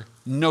culture,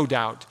 no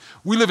doubt.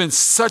 We live in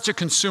such a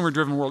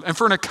consumer-driven world. And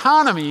for an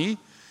economy,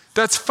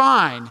 that's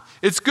fine.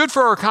 It's good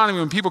for our economy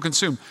when people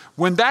consume.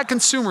 When that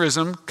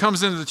consumerism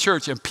comes into the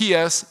church, and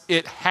P.S.,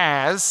 it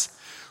has,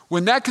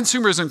 when that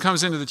consumerism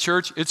comes into the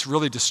church, it's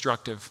really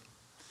destructive.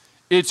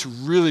 It's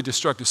really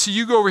destructive. See,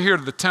 you go over here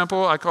to the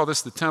temple. I call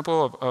this the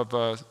temple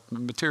of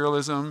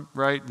materialism,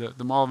 right?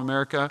 The Mall of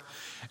America.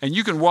 And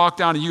you can walk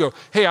down and you go,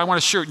 hey, I want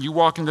a shirt. You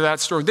walk into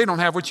that store and they don't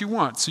have what you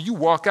want. So you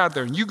walk out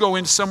there and you go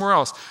into somewhere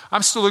else.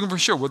 I'm still looking for a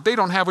shirt. Well, they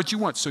don't have what you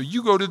want. So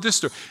you go to this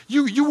store.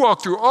 You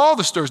walk through all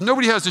the stores.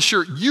 Nobody has the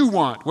shirt you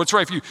want. What's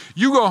right for you?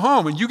 You go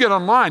home and you get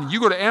online. And you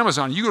go to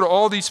Amazon. You go to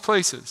all these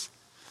places.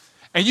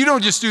 And you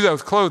don't just do that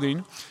with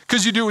clothing,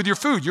 because you do it with your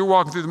food. You're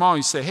walking through the mall and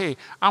you say, hey,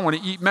 I want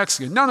to eat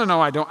Mexican. No,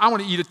 I don't. I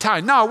want to eat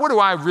Italian. No, what do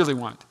I really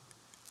want?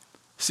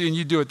 See, and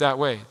you do it that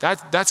way.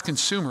 That's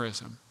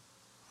consumerism.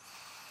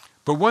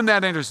 But when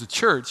that enters the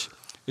church,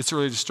 it's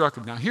really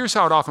destructive. Now, here's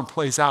how it often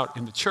plays out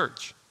in the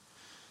church.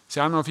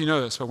 See, I don't know if you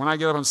know this, but when I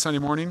get up on Sunday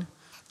morning,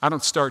 I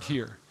don't start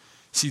here.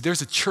 See,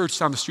 there's a church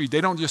down the street. They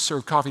don't just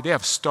serve coffee. They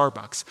have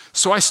Starbucks.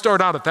 So I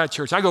start out at that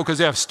church. I go because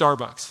they have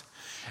Starbucks.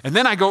 And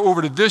then I go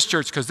over to this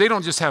church because they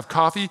don't just have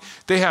coffee,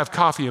 they have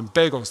coffee and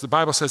bagels. The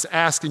Bible says,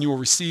 ask and you will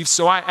receive.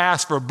 So I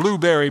ask for a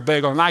blueberry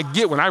bagel and I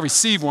get one, I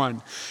receive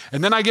one.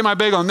 And then I get my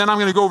bagel and then I'm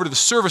going to go over to the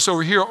service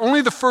over here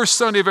only the first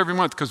Sunday of every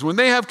month, because when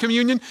they have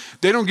communion,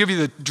 they don't give you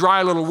the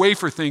dry little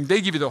wafer thing.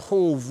 They give you the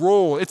whole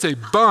roll. It's a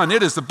bun.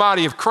 It is the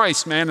body of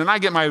Christ, man. And I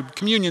get my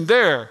communion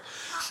there.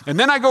 And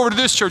then I go over to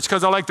this church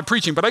because I like the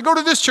preaching. But I go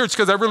to this church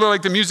because I really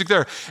like the music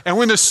there. And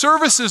when the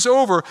service is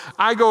over,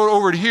 I go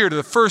over to here to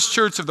the First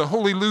Church of the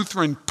Holy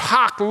Lutheran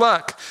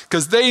Potluck,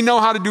 because they know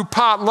how to do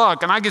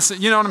potluck. And I get,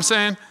 you know what I'm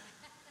saying?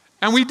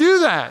 And we do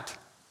that.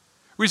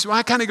 We say, well,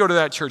 I kind of go to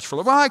that church for a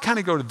little while. Well, I kind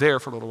of go to there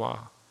for a little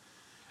while.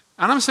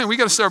 And I'm saying we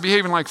got to start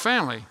behaving like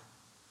family.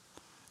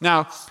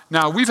 Now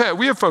we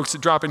have folks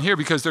that drop in here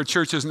because their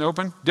church isn't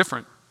open.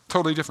 Different,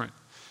 totally different.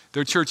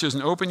 Their church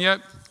isn't open yet.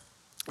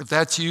 If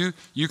that's you,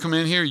 you come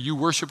in here, you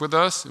worship with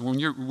us. And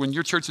when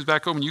your church is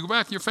back open, you go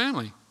back to your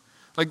family.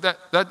 Like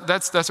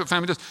that's what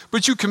family does.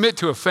 But you commit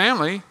to a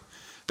family.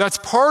 That's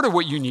part of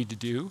what you need to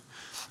do.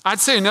 I'd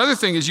say another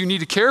thing is you need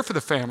to care for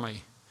the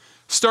family.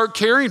 Start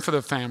caring for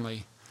the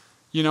family.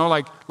 You know,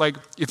 like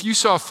if you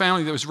saw a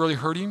family that was really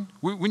hurting,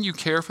 wouldn't you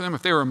care for them?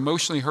 If they were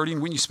emotionally hurting,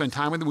 wouldn't you spend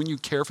time with them? Wouldn't you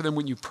care for them?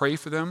 Wouldn't you pray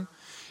for them?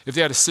 If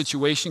they had a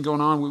situation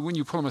going on, wouldn't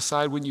you pull them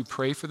aside? Wouldn't you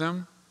pray for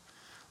them?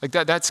 Like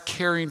that's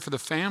caring for the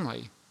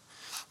family.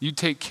 You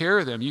take care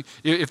of them.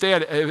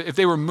 If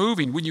they were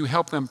moving, wouldn't you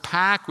help them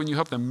pack? Wouldn't you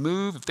help them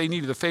move? If they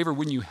needed a favor,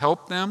 wouldn't you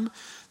help them?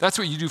 That's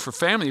what you do for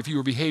family if you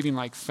were behaving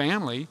like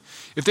family.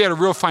 If they had a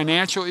real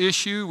financial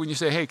issue, wouldn't you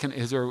say, hey,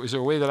 is there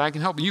a way that I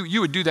can help? You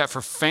would do that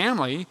for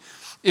family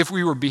if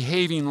we were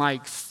behaving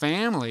like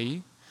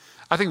family.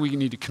 I think we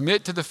need to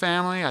commit to the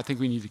family. I think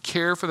we need to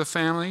care for the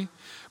family.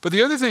 But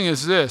the other thing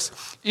is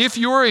this. If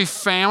you're a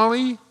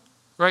family,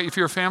 right, if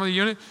you're a family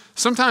unit,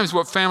 sometimes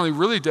what family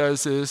really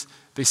does is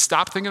they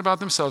stop thinking about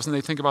themselves and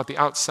they think about the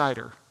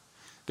outsider.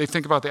 They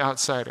think about the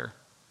outsider,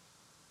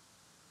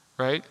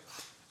 right?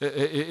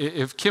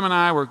 If Kim and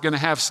I were going to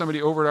have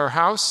somebody over at our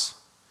house,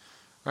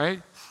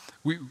 right?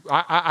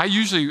 I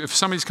usually, if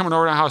somebody's coming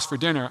over to our house for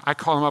dinner, I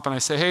call them up and I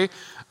say, hey,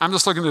 I'm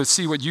just looking to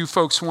see what you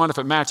folks want if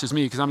it matches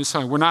me, because I'm just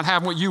telling you, we're not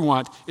having what you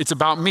want. It's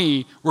about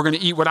me. We're going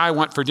to eat what I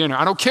want for dinner.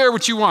 I don't care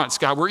what you want,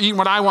 Scott. We're eating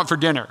what I want for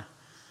dinner.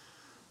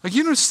 Like,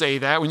 you don't say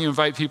that when you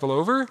invite people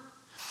over.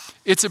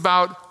 It's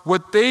about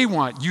what they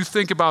want. You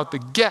think about the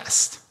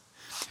guest.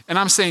 And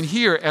I'm saying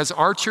here, as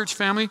our church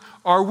family,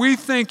 are we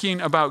thinking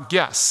about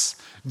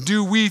guests?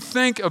 Do we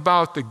think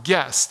about the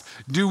guest?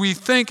 Do we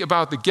think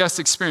about the guest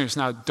experience?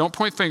 Now, don't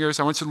point fingers.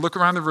 I want you to look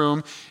around the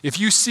room. If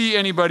you see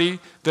anybody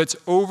that's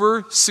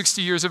over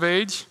 60 years of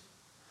age,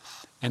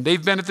 and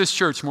they've been at this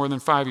church more than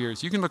 5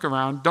 years, you can look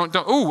around.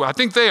 Oh, I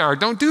think they are.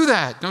 Don't do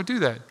that. Don't do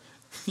that.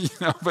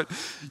 But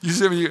you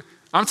see,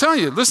 I'm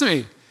telling you, listen to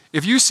me.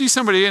 If you see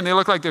somebody and they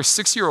look like they're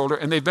 60 or older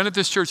and they've been at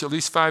this church at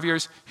least 5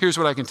 years, here's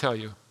what I can tell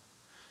you.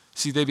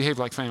 See, they behave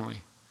like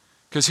family.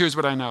 Because here's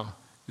what I know.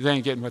 They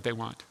ain't getting what they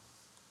want.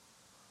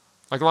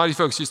 Like, a lot of you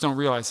folks just don't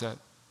realize that.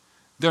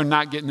 They're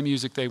not getting the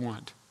music they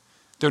want.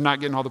 They're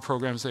not getting all the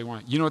programs they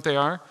want. You know what they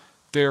are?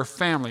 They're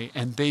family,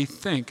 and they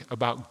think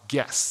about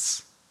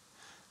guests.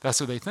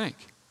 That's what they think.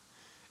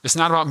 It's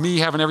not about me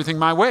having everything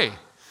my way.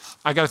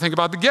 I got to think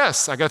about the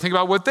guests. I got to think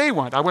about what they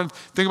want. I want to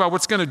think about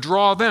what's going to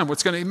draw them,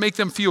 what's going to make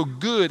them feel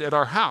good at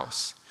our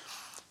house.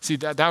 See,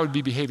 that would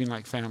be behaving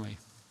like family.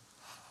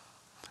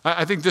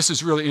 I think this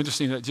is really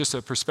interesting, just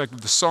a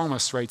perspective. The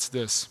psalmist writes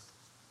this: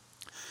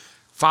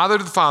 Father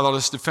to the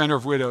fatherless, defender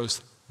of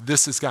widows,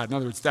 this is God. In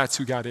other words, that's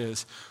who God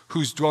is,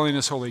 whose dwelling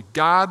is holy.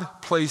 God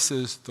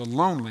places the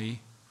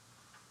lonely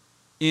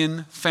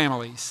in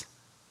families.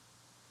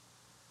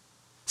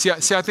 See,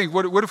 I think,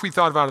 what if we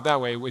thought about it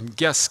that way? When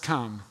guests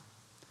come,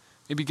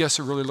 maybe guests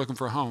are really looking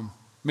for a home.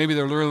 Maybe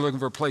they're really looking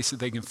for a place that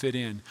they can fit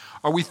in.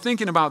 Are we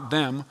thinking about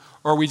them,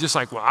 or are we just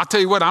like, well, I'll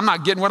tell you what, I'm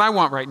not getting what I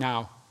want right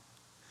now?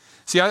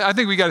 See, I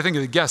think we got to think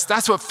of the guests.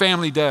 That's what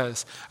family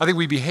does. I think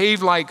we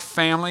behave like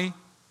family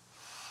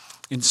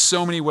in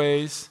so many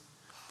ways,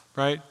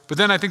 right? But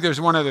then I think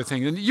there's one other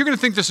thing. And you're going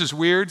to think this is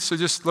weird, so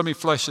just let me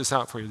flesh this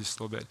out for you just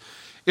a little bit.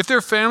 If they're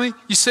family,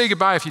 you say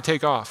goodbye if you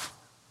take off.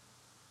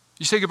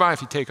 You say goodbye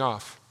if you take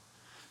off.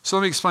 So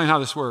let me explain how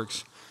this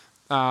works.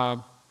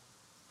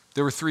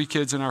 there were 3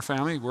 kids in our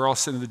family. We're all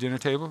sitting at the dinner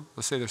table.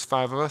 Let's say there's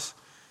 5 of us.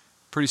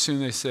 Pretty soon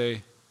they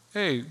say,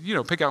 hey,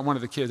 pick out one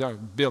of the kids. Oh,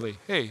 Billy.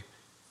 Hey,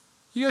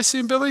 you guys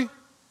seen Billy?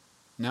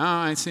 No,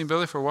 I ain't seen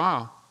Billy for a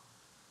while.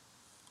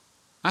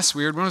 That's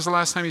weird. When was the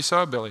last time you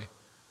saw Billy?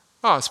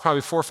 Oh, it's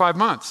probably 4 or 5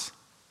 months.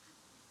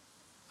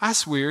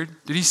 That's weird.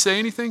 Did he say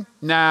anything?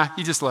 Nah,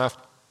 he just left.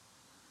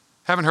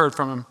 Haven't heard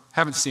from him.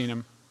 Haven't seen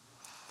him.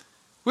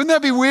 Wouldn't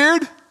that be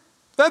weird?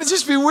 That'd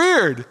just be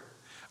weird.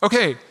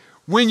 Okay,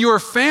 when you're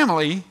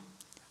family,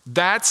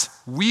 that's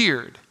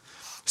weird.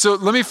 So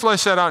let me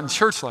flesh that out in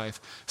church life.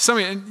 Some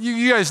of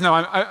you guys know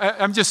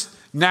I'm just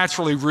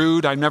naturally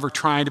rude. I'm never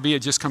trying to be.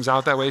 It just comes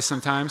out that way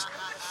sometimes.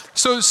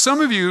 So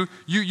some of you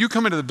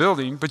come into the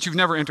building, but you've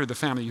never entered the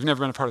family. You've never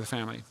been a part of the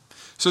family.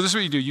 So this is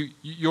what you do.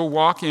 You'll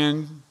walk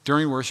in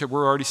during worship.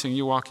 We're already singing.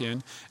 You walk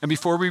in. And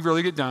before we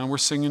really get done, we're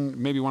singing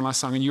maybe one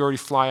last song, and you already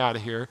fly out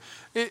of here.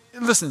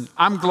 Listen,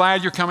 I'm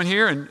glad you're coming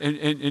here,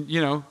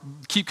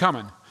 and keep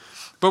coming.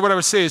 But what I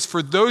would say is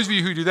for those of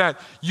you who do that,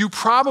 you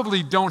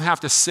probably don't have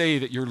to say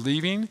that you're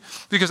leaving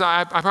because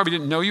I probably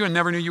didn't know you and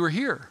never knew you were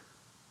here.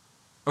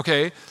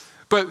 Okay?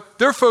 But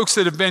there are folks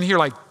that have been here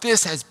like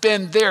this has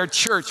been their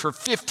church for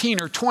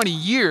 15 or 20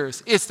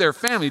 years. It's their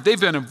family. They've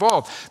been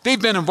involved.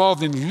 They've been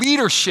involved in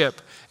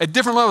leadership at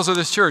different levels of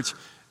this church.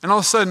 And all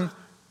of a sudden,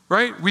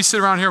 right, we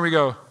sit around here and we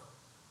go,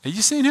 have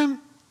you seen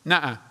him?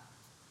 Nuh-uh.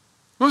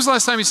 When was the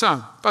last time you saw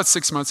him? About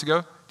 6 months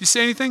ago. Did you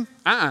say anything?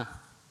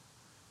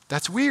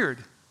 That's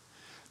weird.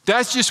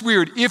 That's just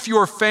weird if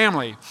you're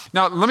family.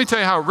 Now, let me tell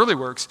you how it really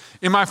works.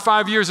 In my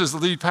 5 years as the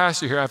lead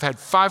pastor here, I've had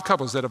 5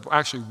 couples that have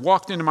actually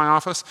walked into my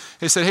office.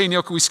 They said, hey,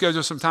 Neal, can we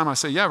schedule some time? I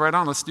say, yeah, right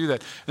on, let's do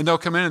that. And they'll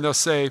come in and they'll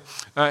say,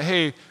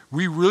 hey,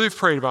 we really have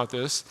prayed about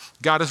this.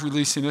 God is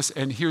releasing us,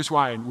 and here's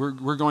why. And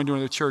we're going to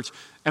another church.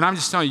 And I'm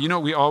just telling you,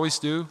 what we always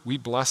do? We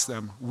bless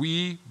them.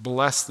 We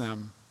bless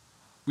them.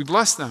 We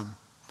bless them.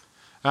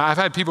 I've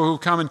had people who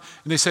come and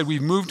they said, we've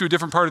moved to a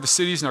different part of the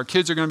cities and our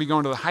kids are going to be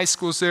going to the high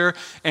schools there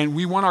and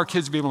we want our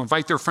kids to be able to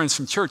invite their friends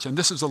from church and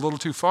this is a little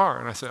too far.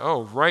 And I said,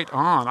 oh, right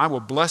on. I will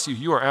bless you.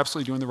 You are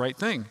absolutely doing the right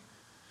thing.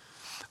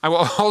 I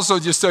will also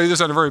just tell you this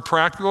on a very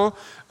practical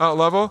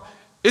level.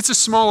 It's a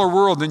smaller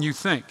world than you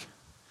think.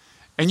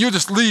 And you'll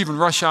just leave and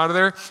rush out of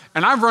there.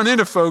 And I've run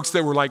into folks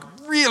that were like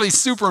really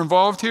super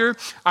involved here.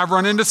 I've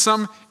run into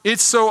some.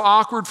 It's so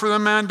awkward for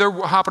them, man. They're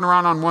hopping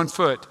around on one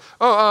foot.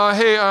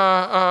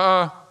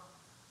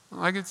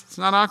 Like it's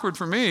not awkward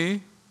for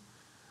me.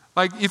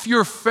 Like if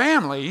you're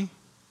family,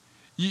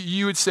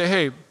 you would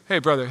say, hey,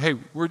 brother, hey,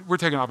 we're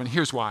taking off, and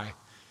here's why.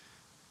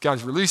 God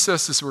has released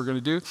us. This is what we're going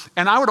to do.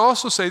 And I would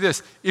also say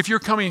this. If you're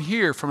coming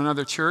here from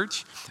another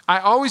church, I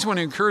always want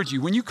to encourage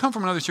you, when you come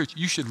from another church,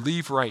 you should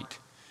leave right.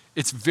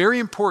 It's very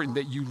important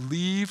that you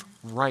leave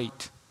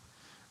right.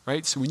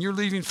 Right? So when you're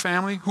leaving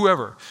family,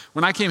 whoever.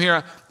 When I came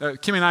here,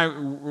 Kim and I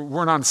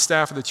weren't on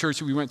staff of the church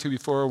that we went to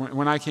before.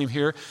 When I came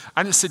here,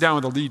 I didn't sit down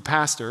with the lead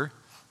pastor,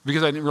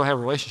 because I didn't really have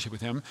a relationship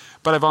with him,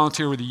 but I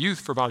volunteered with the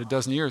youth for about a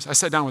dozen years. I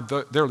sat down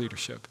with their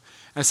leadership.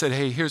 And I said,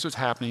 hey, here's what's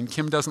happening.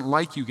 Kim doesn't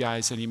like you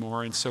guys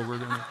anymore, and so we're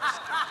going to...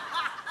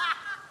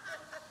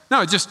 No,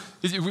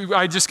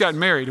 I just got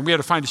married, and we had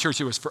to find a church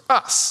that was for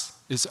us,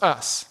 is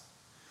us.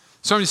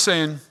 So I'm just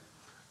saying,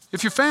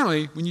 if you're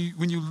family, when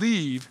you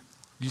leave,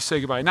 you say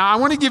goodbye. Now, I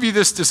want to give you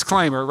this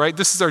disclaimer, right?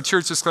 This is our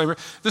church disclaimer.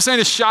 This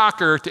ain't a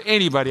shocker to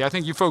anybody. I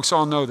think you folks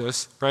all know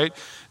this, right?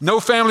 No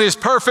family is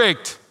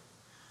perfect.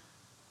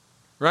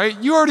 Right?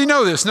 You already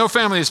know this. No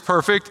family is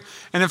perfect.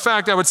 And in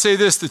fact, I would say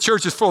this, the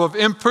church is full of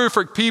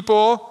imperfect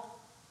people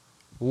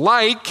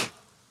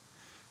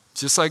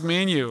just like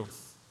me and you.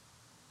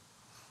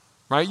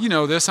 Right? You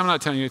know this. I'm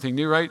not telling you anything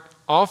new, right?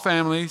 All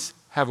families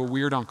have a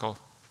weird uncle.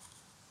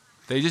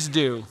 They just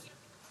do.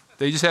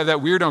 They just have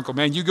that weird uncle.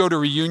 Man, you go to a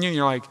reunion,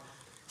 you're like,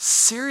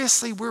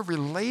 seriously, we're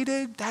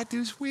related? That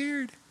dude's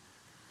weird.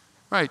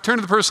 Right. Turn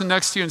to the person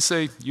next to you and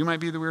say, you might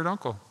be the weird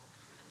uncle.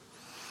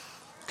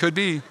 Could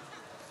be.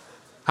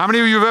 How many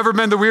of you have ever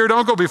been the weird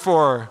uncle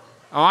before?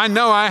 Oh, I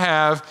know I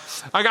have.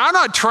 Like, I'm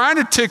not trying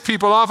to tick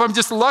people off. I'm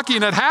just lucky,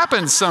 and it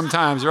happens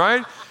sometimes,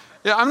 right?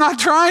 Yeah, I'm not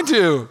trying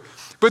to.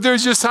 But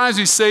there's just times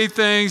we say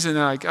things, and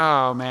they're like,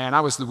 oh, man,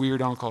 I was the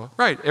weird uncle.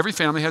 Right, every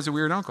family has a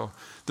weird uncle.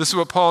 This is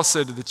what Paul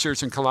said to the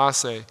church in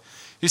Colossae.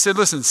 He said,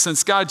 listen,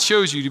 since God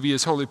chose you to be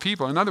his holy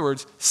people, in other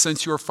words,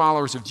 since you're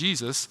followers of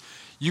Jesus,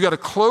 you got to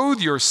clothe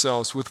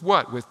yourselves with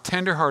what? With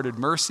tenderhearted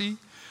mercy,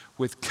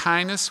 with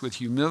kindness, with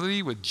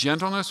humility, with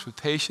gentleness, with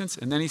patience.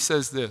 And then he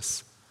says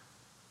this,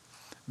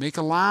 make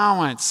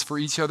allowance for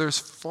each other's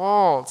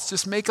faults.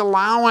 Just make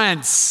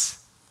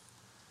allowance.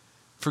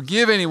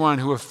 Forgive anyone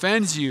who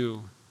offends you.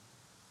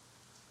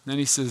 And then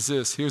he says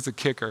this, here's the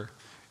kicker.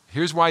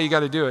 Here's why you got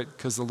to do it,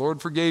 because the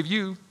Lord forgave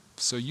you,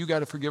 so you got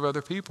to forgive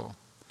other people.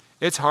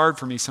 It's hard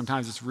for me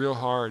sometimes. It's real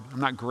hard. I'm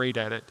not great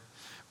at it.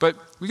 But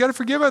we got to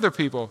forgive other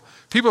people.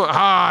 People,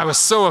 I was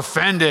so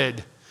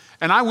offended.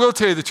 And I will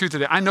tell you the truth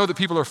today. I know that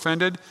people are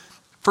offended.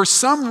 For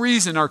some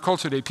reason in our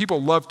culture today,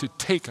 people love to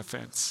take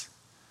offense.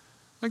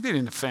 Like they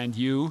didn't offend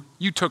you.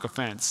 You took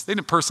offense. They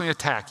didn't personally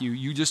attack you.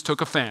 You just took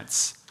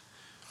offense.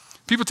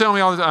 People tell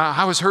me all the time,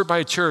 I was hurt by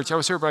a church. I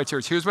was hurt by a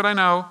church. Here's what I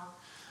know.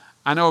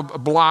 I know a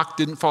block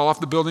didn't fall off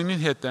the building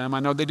and hit them. I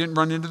know they didn't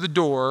run into the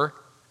door.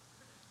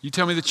 You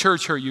tell me the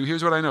church hurt you.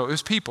 Here's what I know. It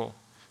was people.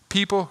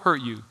 People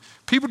hurt you.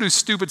 People do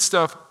stupid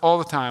stuff all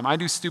the time. I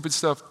do stupid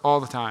stuff all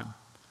the time.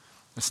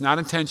 It's not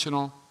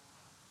intentional,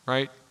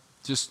 right?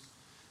 Just,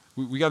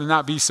 we got to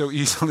not be so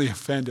easily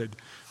offended.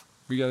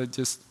 We got to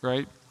just,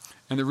 right?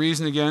 And the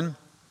reason, again,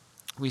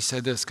 we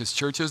said this, because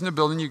church isn't a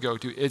building you go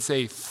to. It's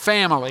a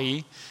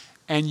family,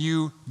 and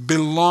you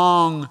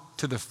belong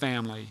to the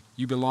family.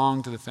 You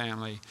belong to the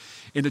family.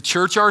 In a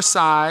church our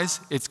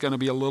size, it's going to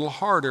be a little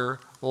harder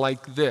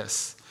like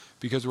this,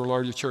 because we're a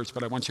larger church,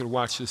 but I want you to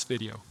watch this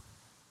video.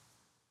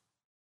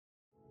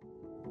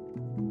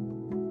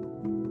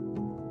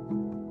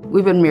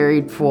 We've been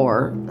married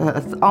for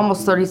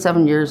almost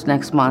 37 years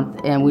next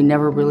month, and we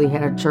never really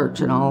had a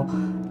church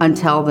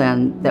until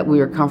then that we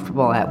were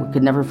comfortable at. We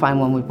could never find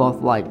one we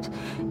both liked,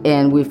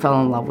 and we fell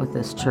in love with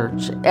this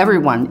church.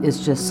 Everyone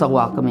is just so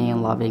welcoming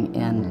and loving,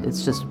 and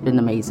it's just been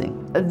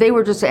amazing. They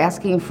were just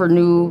asking for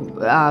new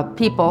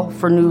people,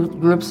 for new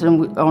groups,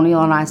 and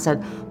O'Neal and I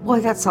said,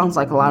 boy, that sounds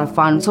like a lot of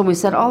fun. So we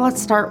said, oh,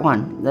 let's start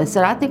one. They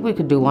said, I think we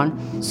could do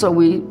one. So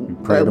we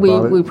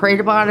prayed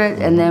about it,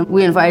 and then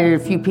we invited a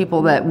few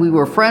people that we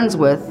were friends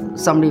with,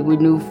 somebody we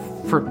knew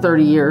for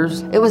 30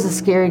 years. It was a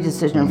scary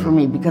decision for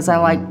me because I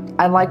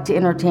like to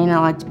entertain, I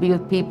like to be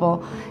with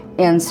people,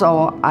 and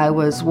so I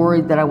was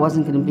worried that I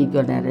wasn't going to be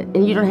good at it.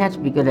 And you don't have to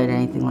be good at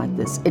anything like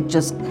this. It's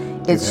just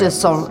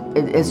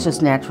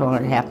natural,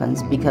 and it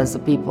happens because the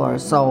people are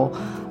so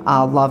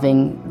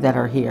loving that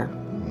are here.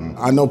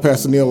 I know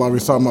Pastor Neal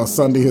always talking about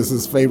Sunday is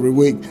his favorite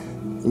week.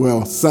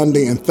 Well,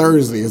 Sunday and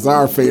Thursday is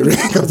our favorite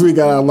because we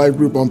got our life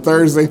group on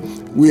Thursday.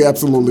 We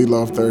absolutely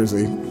love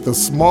Thursday. The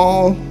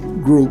small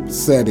group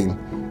setting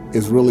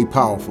is really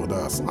powerful to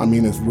us. I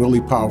mean, it's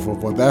really powerful,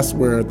 but that's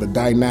where the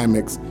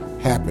dynamics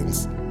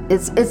happens.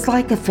 It's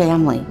like a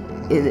family.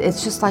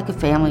 It's just like a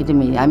family to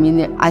me. I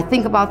mean, I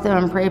think about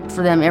them and pray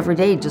for them every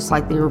day, just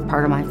like they were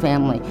part of my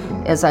family,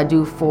 as I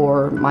do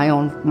for my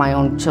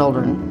own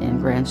children and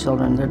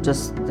grandchildren.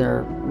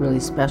 They're really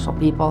special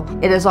people.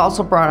 It has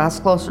also brought us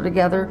closer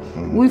together.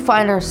 We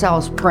find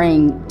ourselves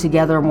praying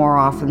together more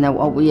often than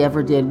what we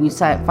ever did. We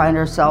find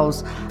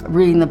ourselves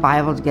reading the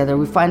Bible together.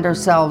 We find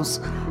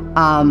ourselves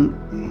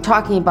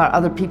talking about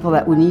other people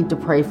that we need to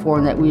pray for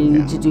and that we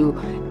need to do.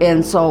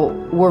 And so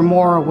we're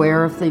more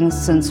aware of things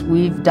since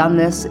we've done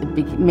this.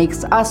 It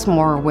makes us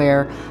more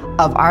aware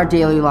of our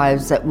daily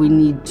lives, that we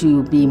need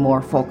to be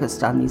more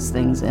focused on these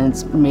things, and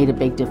it's made a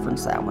big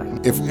difference that way.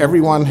 If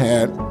everyone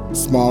had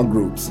small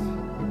groups,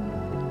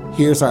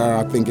 here's how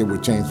I think it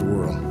would change the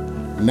world.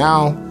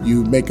 Now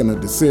you making a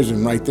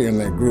decision right there in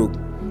that group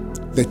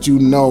that you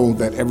know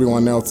that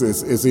everyone else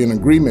is in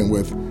agreement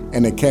with,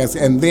 and it casts.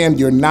 And then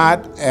you're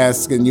not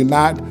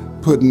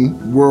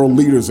putting world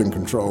leaders in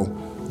control.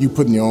 You're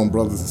putting your own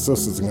brothers and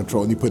sisters in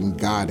control, and you're putting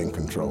God in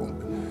control.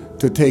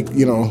 To take,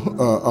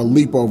 a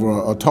leap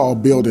over a tall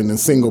building in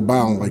single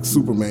bound like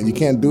Superman, you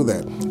can't do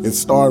that. It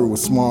started with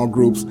small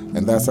groups,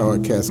 and that's how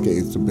it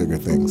cascades to bigger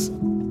things.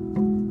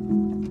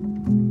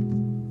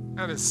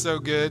 That is so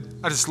good.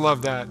 I just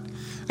love that.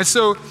 And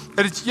so,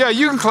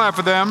 you can clap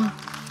for them.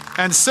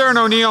 And Sarah and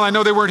O'Neal, I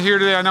know they weren't here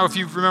today. I know if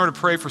you remember to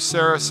pray for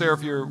Sarah,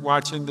 if you're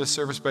watching this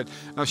service, but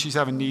I know she's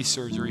having knee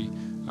surgery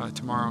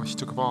tomorrow. She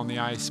took a ball in the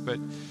ice. But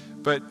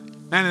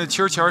man, in a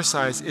church our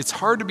size, it's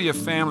hard to be a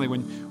family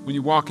when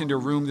you walk into a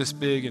room this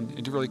big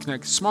and to really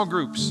connect. Small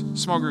groups,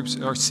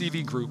 or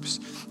CV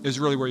groups is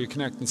really where you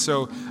connect. And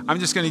so I'm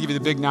just going to give you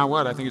the big now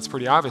what. I think it's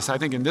pretty obvious. I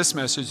think in this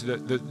message,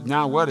 the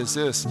now what is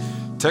this.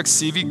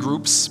 Text CV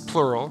groups,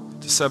 plural,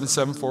 to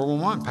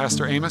 77411.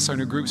 Pastor Amos, our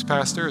new groups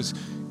pastor, is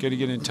going to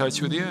get in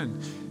touch with you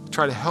and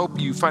try to help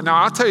you find. Now,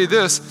 I'll tell you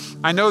this.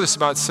 I know this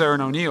about Sarah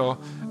and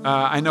O'Neal.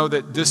 I know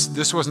that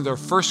this wasn't their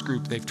first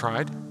group they've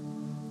tried.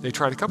 They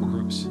tried a couple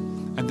groups.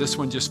 And this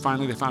one just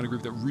finally they found a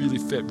group that really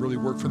fit, really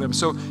worked for them.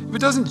 So if it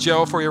doesn't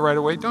gel for you right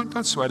away,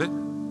 don't sweat it.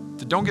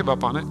 Don't give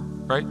up on it,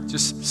 right?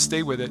 Just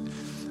stay with it.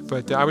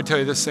 But I would tell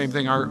you the same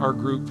thing. Our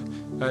group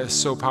is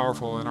so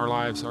powerful in our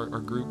lives. Our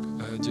group,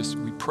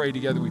 we pray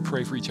together. We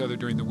pray for each other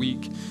during the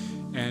week.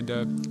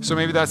 And so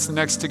maybe that's the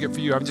next ticket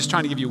for you. I'm just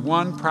trying to give you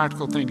one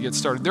practical thing to get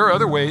started. There are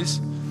other ways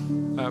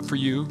for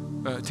you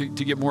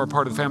to get more a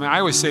part of the family. I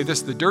always say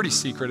this, the dirty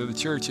secret of the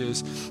church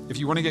is, if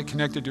you want to get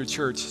connected to a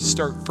church,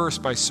 start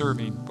first by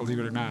serving, believe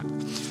it or not.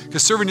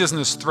 Because serving isn't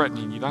as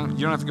threatening. You don't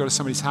have to go to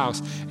somebody's house.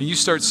 And you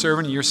start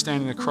serving and you're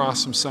standing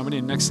across from somebody,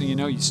 and next thing you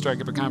know, you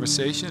strike up a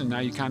conversation, and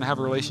now you kind of have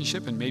a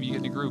relationship, and maybe you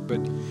get in a group.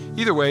 But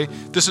either way,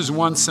 this is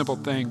one simple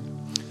thing.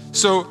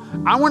 So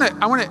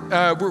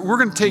we're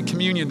going to take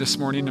communion this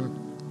morning.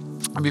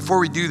 And before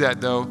we do that,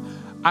 though,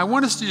 I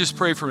want us to just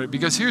pray for it,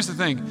 because here's the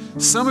thing.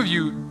 Some of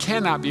you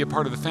cannot be a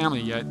part of the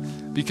family yet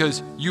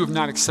because you have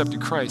not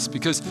accepted Christ,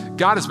 because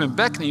God has been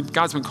beckoning,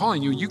 God's been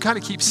calling you. You kind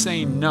of keep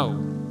saying no.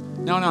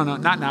 No,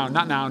 not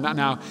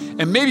now.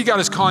 And maybe God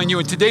is calling you,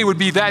 and today would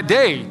be that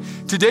day.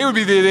 Today would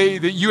be the day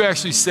that you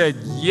actually said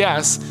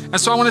yes.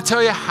 And so I want to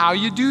tell you how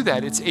you do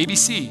that. It's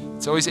ABC.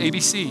 It's always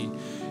ABC.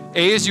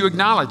 A is you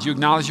acknowledge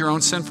your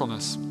own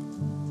sinfulness.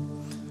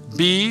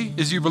 B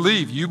is you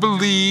believe. You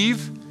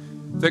believe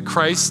that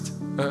Christ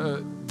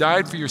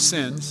died for your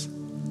sins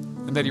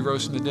and that he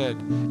rose from the dead.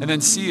 And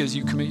then C is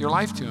you commit your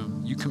life to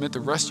him. You commit the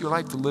rest of your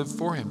life to live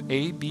for him.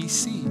 A, B,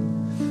 C.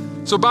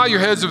 So bow your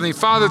heads with me.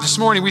 Father, this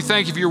morning we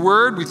thank you for your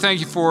word. We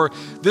thank you for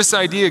this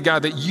idea,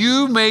 God, that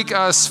you make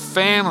us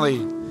family.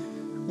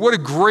 What a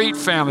great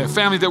family, a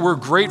family that we're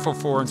grateful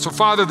for. And so,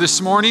 Father, this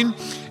morning,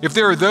 if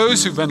there are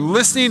those who've been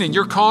listening and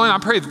you're calling, I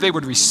pray that they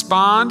would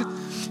respond.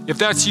 If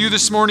that's you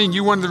this morning,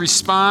 you wanted to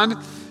respond,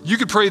 you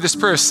could pray this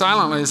prayer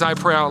silently as I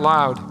pray out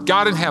loud.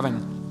 God in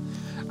heaven,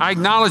 I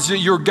acknowledge that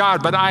you're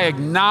God, but I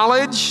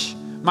acknowledge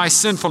my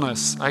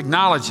sinfulness. I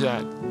acknowledge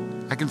that.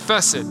 I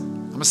confess it.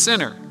 I'm a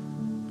sinner.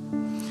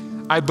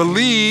 I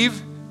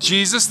believe,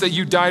 Jesus, that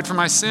you died for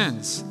my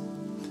sins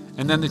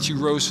and then that you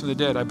rose from the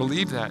dead. I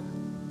believe that.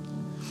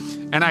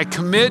 And I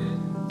commit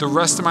the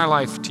rest of my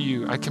life to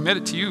you. I commit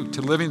it to you,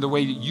 to living the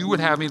way that you would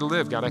have me to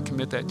live. God, I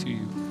commit that to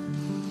you.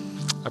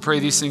 I pray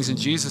these things in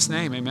Jesus'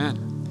 name,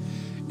 amen.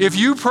 If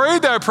you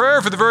prayed that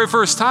prayer for the very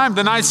first time,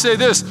 then I say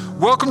this,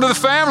 welcome to the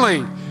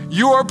family.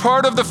 You are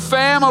part of the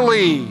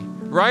family,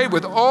 right?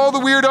 With all the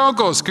weird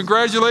uncles,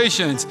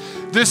 congratulations.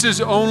 This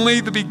is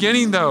only the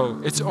beginning though.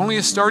 It's only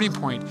a starting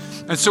point.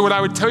 And so what I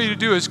would tell you to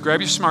do is grab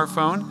your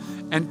smartphone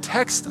and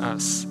text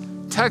us.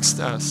 Text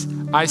us.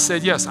 I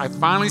said yes. I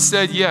finally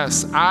said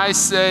yes. I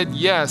said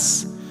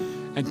yes.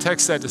 And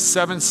text that to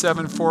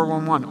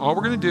 77411. All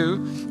we're going to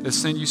do is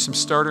send you some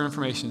starter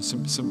information,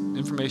 some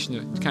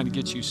information to kind of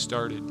get you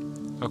started.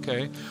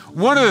 Okay?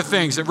 One of the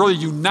things that really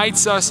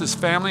unites us as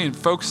family and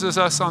focuses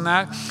us on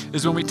that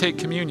is when we take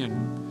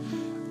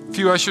communion. A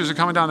few ushers are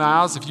coming down the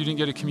aisles. If you didn't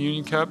get a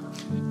communion cup,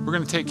 we're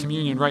going to take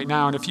communion right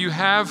now. And if you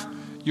have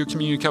your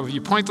communion cup, if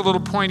you point the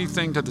little pointy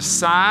thing to the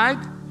side,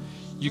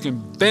 you can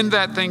bend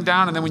that thing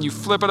down, and then when you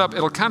flip it up,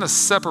 it'll kind of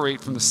separate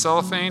from the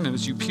cellophane, and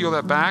as you peel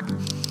that back,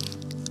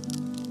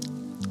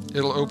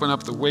 it'll open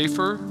up the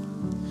wafer.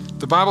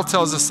 The Bible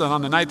tells us that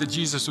on the night that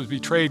Jesus was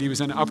betrayed, he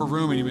was in an upper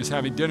room and he was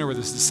having dinner with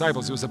his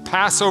disciples. It was a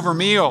Passover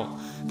meal.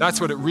 That's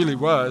what it really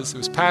was. It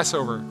was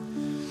Passover.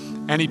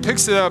 And he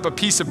picks up a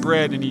piece of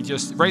bread, and he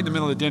just, right in the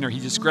middle of the dinner, he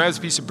just grabs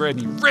a piece of bread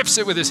and he rips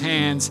it with his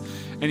hands,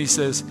 and he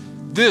says,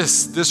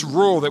 this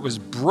roll that was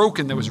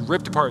broken, that was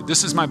ripped apart,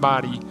 this is my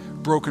body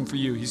broken for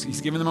you. He's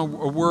giving them a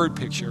word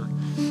picture.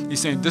 He's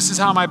saying, this is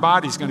how my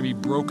body is going to be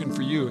broken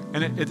for you.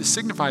 And it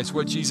signifies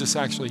what Jesus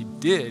actually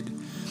did.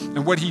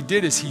 And what he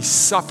did is he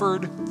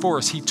suffered for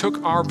us. He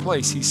took our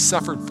place. He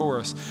suffered for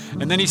us.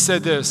 And then he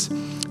said this,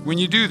 when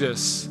you do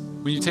this,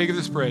 when you take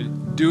this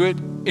bread, do it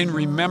in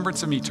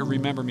remembrance of me, to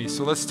remember me.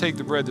 So let's take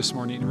the bread this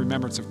morning in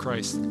remembrance of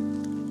Christ.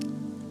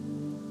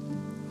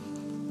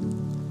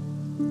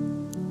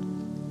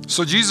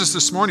 So Jesus,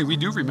 this morning, we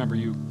do remember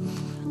you.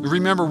 We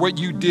remember what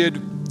you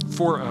did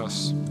for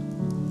us,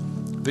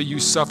 that you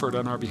suffered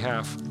on our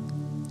behalf.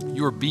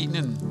 You were beaten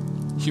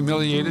and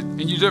humiliated,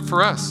 and you did it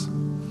for us.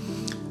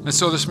 And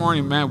so this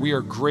morning, man, we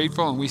are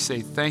grateful, and we say,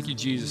 thank you,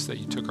 Jesus, that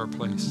you took our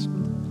place.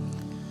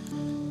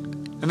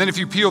 And then if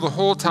you peel the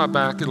whole top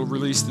back, it'll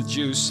release the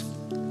juice.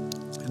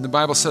 And the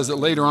Bible says that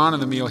later on in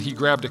the meal, he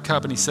grabbed a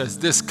cup, and he says,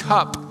 this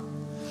cup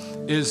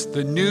is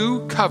the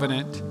new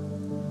covenant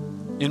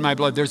in my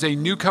blood. There's a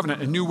new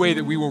covenant, a new way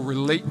that we will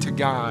relate to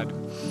God.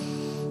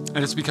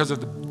 And it's because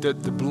of the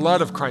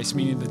blood of Christ,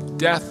 meaning the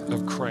death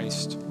of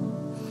Christ,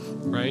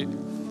 right?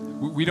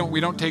 We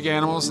don't take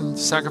animals and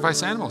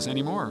sacrifice animals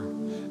anymore.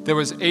 There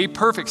was a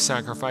perfect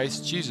sacrifice,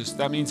 Jesus.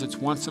 That means it's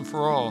once and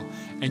for all.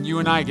 And you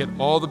and I get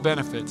all the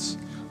benefits.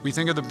 We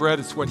think of the bread,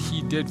 it's what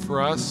he did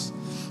for us.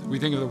 We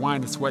think of the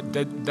wine, it's what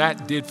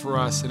that did for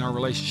us in our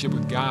relationship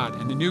with God.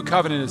 And the new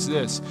covenant is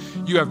this.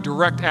 You have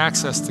direct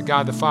access to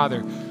God the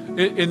Father.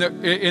 In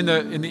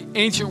the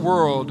ancient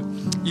world,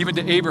 even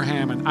to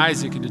Abraham and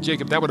Isaac and to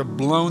Jacob, that would have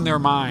blown their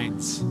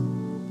minds.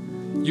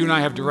 You and I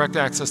have direct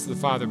access to the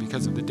Father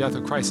because of the death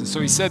of Christ. And so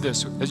he said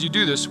this, as you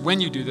do this,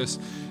 when you do this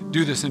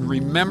in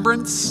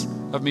remembrance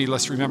of me.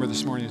 Let's remember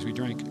this morning as we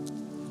drink.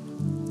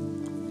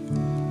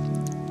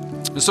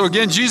 And so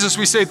again, Jesus,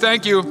 we say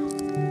thank you.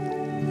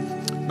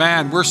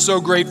 Man, we're so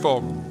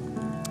grateful.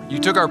 You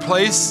took our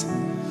place,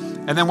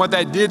 and then what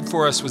that did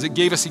for us was it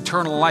gave us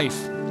eternal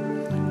life.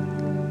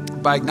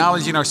 By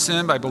acknowledging our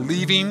sin, by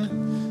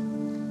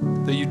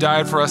believing that you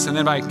died for us, and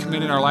then by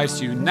committing our lives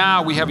to you.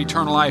 Now we have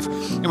eternal life,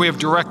 and we have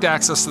direct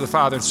access to the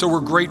Father. And so we're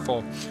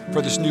grateful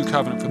for this new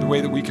covenant, for the way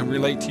that we can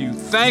relate to you.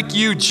 Thank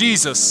you,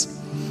 Jesus.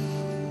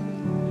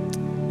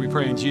 We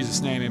pray in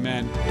Jesus' name,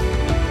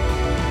 amen.